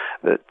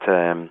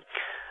that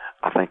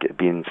I think it had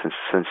been since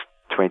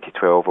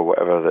 2012 or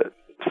whatever that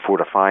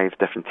 4 or 5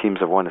 different teams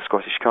have won the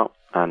Scottish Cup,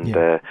 and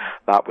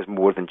that was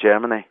more than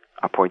Germany,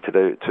 I pointed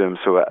out to him.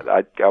 So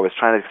I was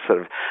trying to sort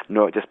of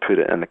not just put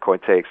it in the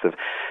context of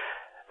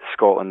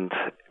Scotland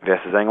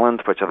versus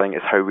England, which I think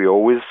is how we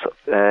always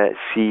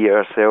see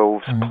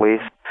ourselves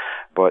placed,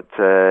 but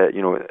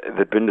you know,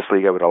 the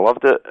Bundesliga would have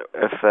loved it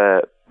if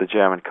the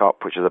German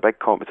Cup, which is a big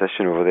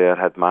competition over there,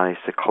 had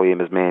managed to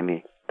claim as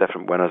many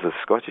different winners as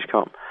the Scottish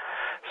Cup.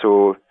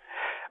 So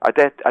I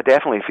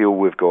definitely feel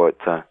we've got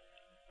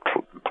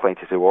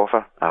plenty to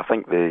offer. I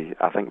think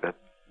that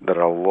there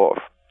are a lot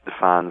of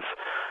fans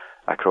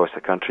across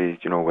the country,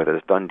 you know, whether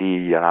it's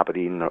Dundee or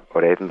Aberdeen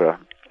or Edinburgh,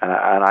 and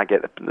I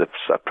get the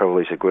sort of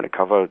privilege of going to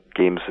cover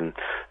games and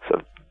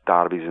sort of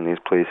derbies in these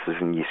places,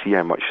 and you see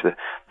how much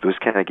those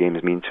kind of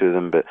games mean to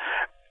them. But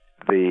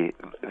they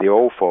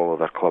all follow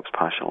their clubs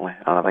passionately,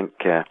 and I think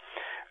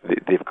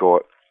they've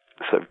got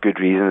sort of good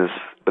reasons.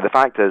 But the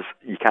fact is,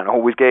 you can't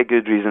always get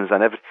good reasons,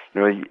 and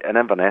you know, and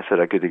Inverness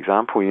are a good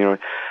example. You know,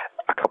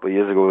 a couple of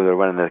years ago they were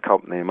winning the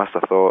cup, and they must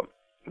have thought,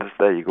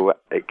 there you go,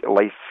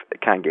 life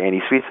can't get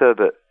any sweeter.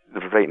 But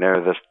right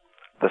now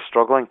they're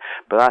struggling.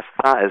 But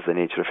that is the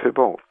nature of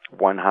football.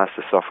 One has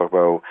to suffer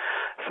while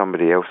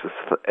somebody else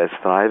is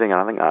thriving,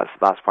 and I think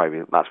that's why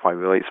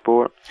we like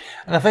sport.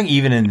 And I think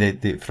even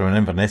in from an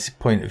Inverness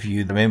point of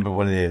view, I remember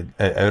one of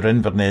our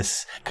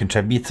Inverness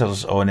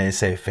contributors on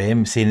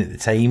SFM saying at the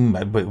time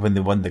when they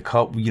won the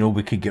cup, you know,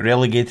 we could get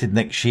relegated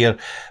next year,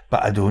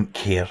 but I don't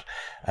care.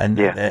 And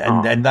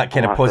that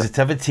kind of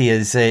positivity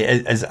is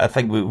I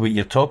think what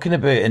you're talking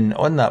about. And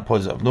on that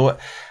positive note,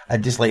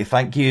 I'd just like to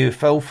thank you,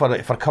 Phil,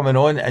 for coming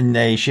on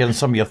and sharing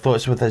some of your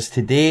thoughts with us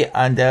today,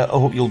 and I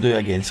hope you'll do it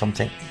again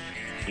sometime.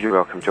 You're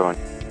welcome, John.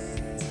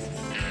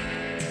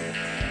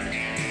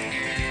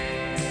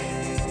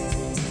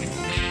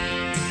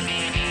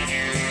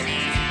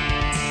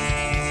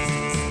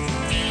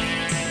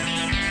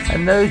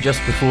 And now,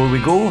 just before we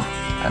go,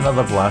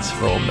 another blast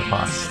from the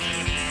past.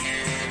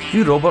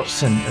 Hugh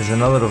Robertson is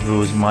another of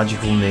those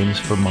magical names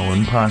from my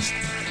own past.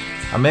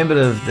 A member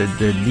of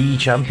the Lee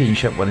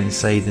Championship winning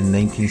side in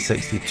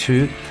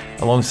 1962,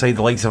 alongside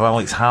the likes of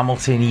Alex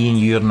Hamilton, Ian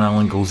Ure and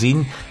Alan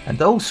Gulzine,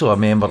 and also a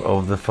member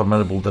of the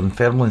formidable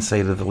Dunfermline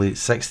side of the late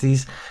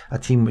 60s, a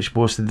team which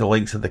boasted the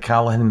likes of the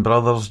Callaghan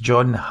brothers,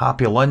 John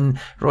Happy Lunn,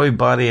 Roy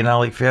Barry and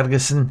Alec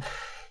Ferguson.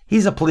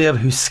 He's a player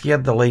who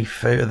scared the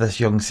life out of this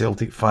young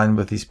Celtic fan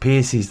with his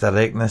pace, his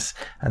directness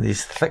and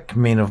his thick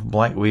mane of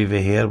black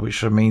wavy hair,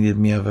 which reminded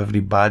me of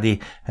every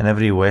baddie and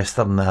every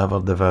western I ever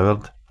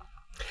devoured.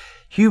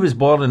 Hugh was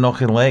born in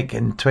Auchinleck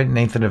on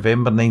 29th of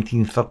November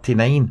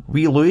 1939.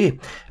 Wee Louie,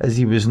 as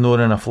he was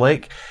known in a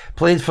fleck,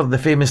 played for the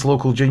famous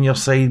local junior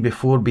side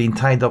before being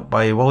tied up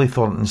by Willie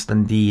Thornton's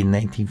Dundee in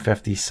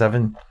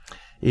 1957.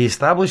 He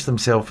established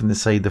himself in the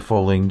side the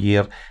following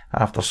year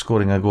after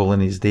scoring a goal in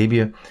his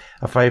debut,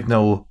 a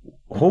 5-0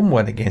 home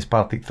win against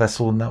Partick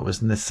Thistle, and that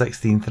was on the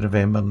 16th of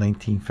November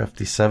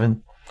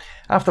 1957.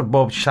 After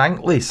Bob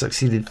Shankly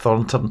succeeded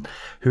Thornton,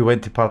 who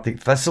went to Partick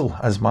Thistle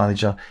as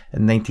manager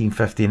in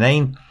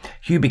 1959,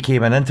 Hugh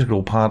became an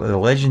integral part of the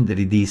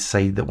legendary D's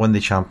side that won the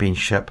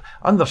championship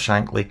under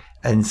Shankly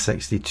in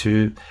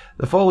 62.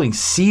 The following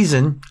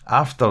season,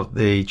 after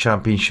the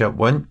championship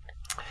win,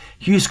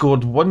 Hugh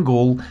scored 1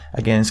 goal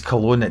against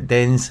Cologne at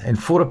Dens in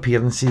 4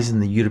 appearances in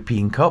the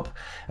European Cup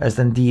as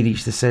Dundee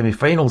reached the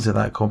semi-finals of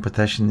that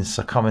competition,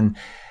 succumbing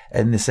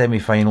in the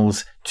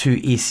semi-finals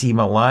to AC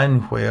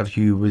Milan, where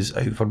Hugh was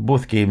out for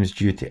both games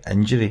due to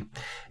injury.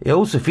 He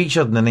also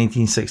featured in the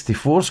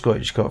 1964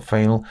 Scottish Cup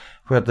final,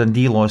 where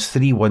Dundee lost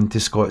 3-1 to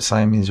Scott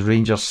Simon's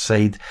Rangers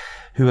side,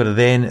 who were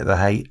then at the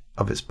height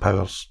of its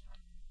powers.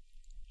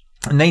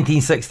 In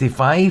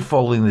 1965,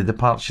 following the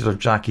departure of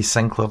Jackie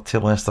Sinclair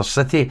to Leicester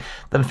City,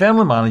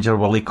 Dunfermline manager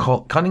Willie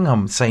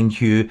Cunningham signed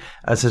Hugh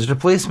as his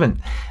replacement.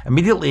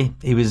 Immediately,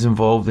 he was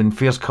involved in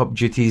Fairs Cup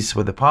duties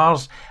with the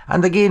Pars,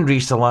 and again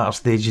reached the latter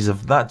stages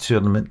of that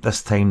tournament,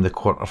 this time the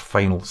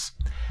quarter-finals.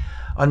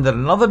 Under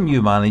another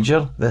new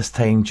manager, this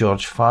time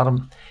George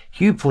Farham,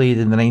 Hugh played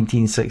in the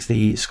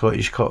 1968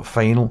 Scottish Cup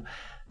final,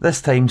 this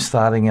time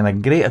starring in a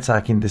great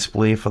attacking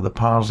display for the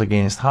Pars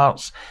against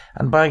Hearts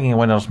and bagging a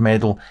winner's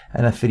medal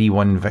in a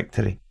 3-1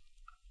 victory.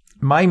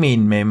 My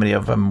main memory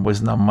of him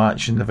was in a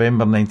match in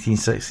November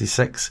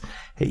 1966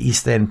 at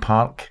East End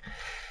Park.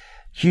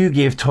 Hugh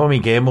gave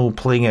Tommy Gemmell,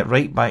 playing at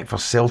right back for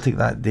Celtic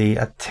that day,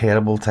 a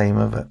terrible time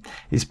of it.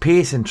 His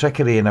pace and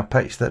trickery in a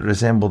pitch that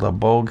resembled a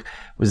bog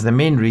was the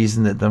main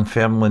reason that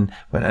Dunfermline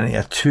went into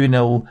a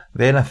 2-0,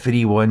 then a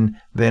 3-1,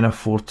 then a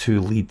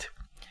 4-2 lead.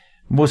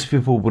 Most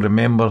people will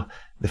remember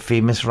the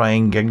famous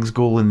Ryan Giggs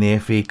goal in the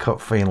FA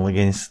Cup final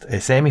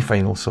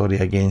semi-final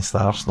against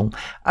Arsenal.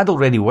 I'd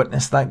already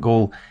witnessed that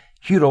goal.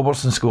 Hugh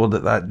Robertson scored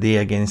it that day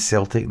against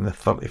Celtic in the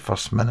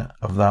 31st minute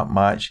of that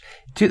match.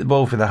 He took the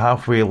ball for the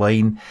halfway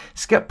line,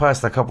 skipped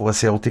past a couple of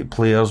Celtic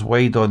players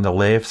wide on the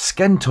left,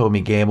 skinned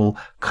Tommy Gemmell,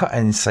 cut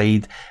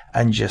inside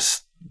and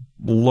just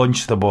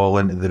launched the ball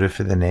into the roof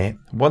of the net.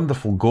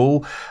 Wonderful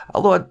goal,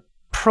 although I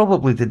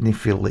probably didn't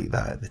feel like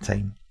that at the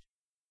time.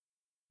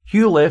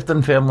 Hugh left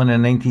Dunfermline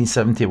in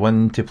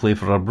 1971 to play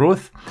for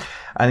Arbroath,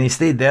 and he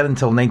stayed there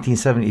until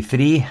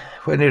 1973,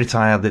 when he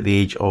retired at the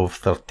age of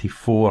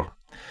 34.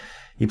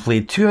 He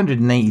played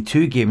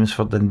 292 games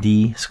for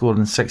Dundee,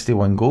 scoring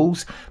 61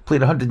 goals,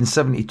 played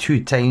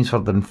 172 times for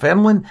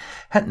Dunfermline,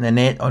 hitting the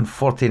net on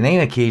 49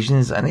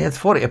 occasions, and he had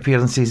 40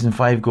 appearances and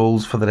 5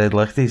 goals for the Red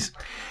Lichties.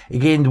 He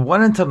gained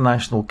 1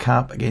 international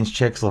cap against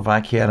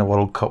Czechoslovakia in a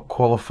World Cup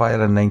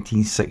qualifier in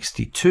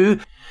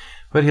 1962,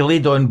 where he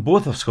laid on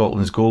both of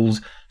Scotland's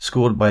goals,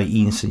 scored by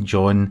Ian St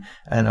John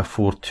in a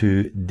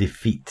 4-2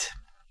 defeat.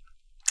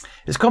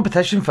 His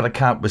competition for a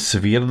cap was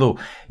severe though.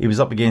 He was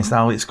up against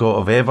Alex Scott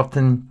of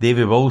Everton,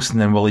 Davy Wilson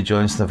and Willie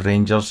Johnston of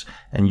Rangers,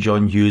 and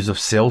John Hughes of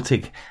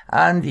Celtic,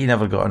 and he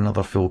never got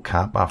another full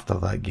cap after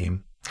that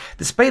game.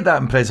 Despite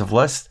that impressive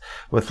list,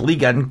 with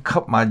League and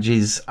Cup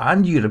matches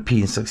and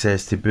European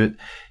success to boot,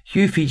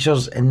 Hugh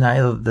features in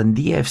neither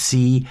Dundee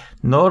FC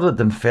nor the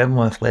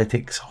Dunfermline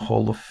Athletics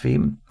Hall of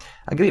Fame.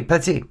 A great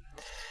pity.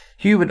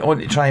 Hugh went on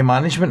to try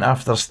management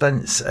after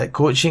stints at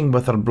coaching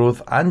with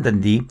Arbroath and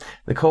Dundee.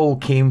 The call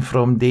came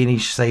from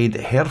Danish side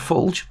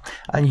Herfølge,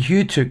 and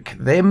Hugh took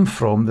them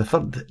from the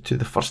third to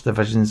the first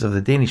divisions of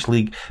the Danish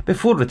League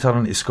before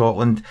returning to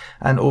Scotland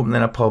and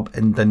opening a pub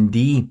in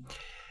Dundee.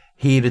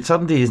 He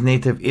returned to his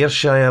native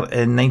Ayrshire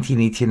in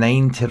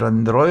 1989 to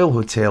run the Royal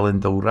Hotel in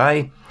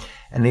Dalry,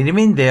 and he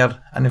remained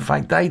there, and in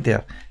fact died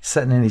there,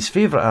 sitting in his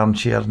favourite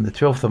armchair on the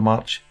 12th of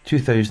March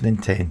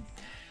 2010.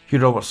 Hugh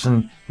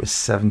Robertson was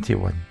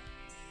 71.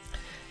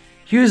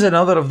 Hugh's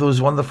another of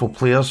those wonderful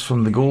players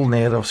from the golden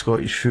era of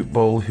Scottish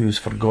football who's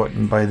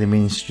forgotten by the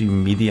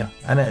mainstream media,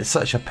 and it's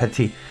such a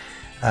pity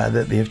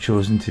that they have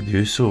chosen to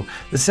do so.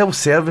 The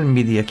self-serving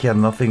media care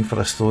nothing for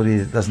a story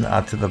that doesn't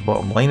add to their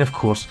bottom line, of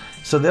course,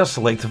 so their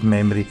selective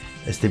memory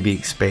is to be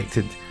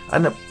expected,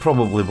 and it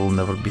probably will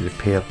never be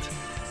repaired.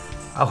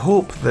 I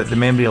hope that the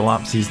memory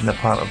lapses in the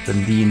part of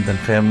Dundee and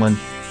Dunfermline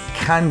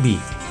can be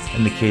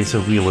in the case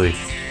of Wee Lou.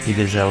 He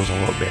deserves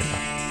a lot better.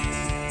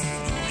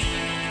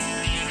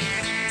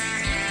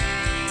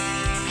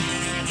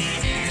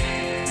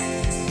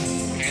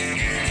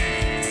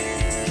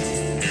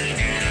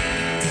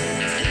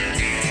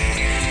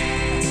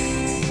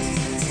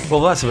 Well,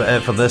 that's about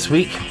it for this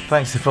week.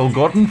 Thanks to Phil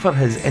Gordon for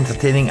his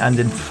entertaining and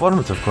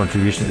informative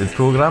contribution to the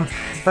programme.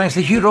 Thanks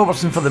to Hugh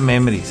Robertson for the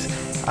memories.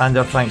 And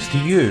our thanks to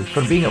you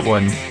for being at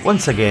one,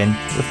 once again,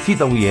 with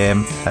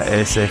TWM at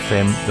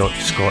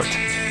sfm.scot.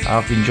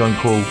 I've been John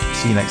Cole.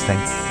 See you next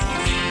time.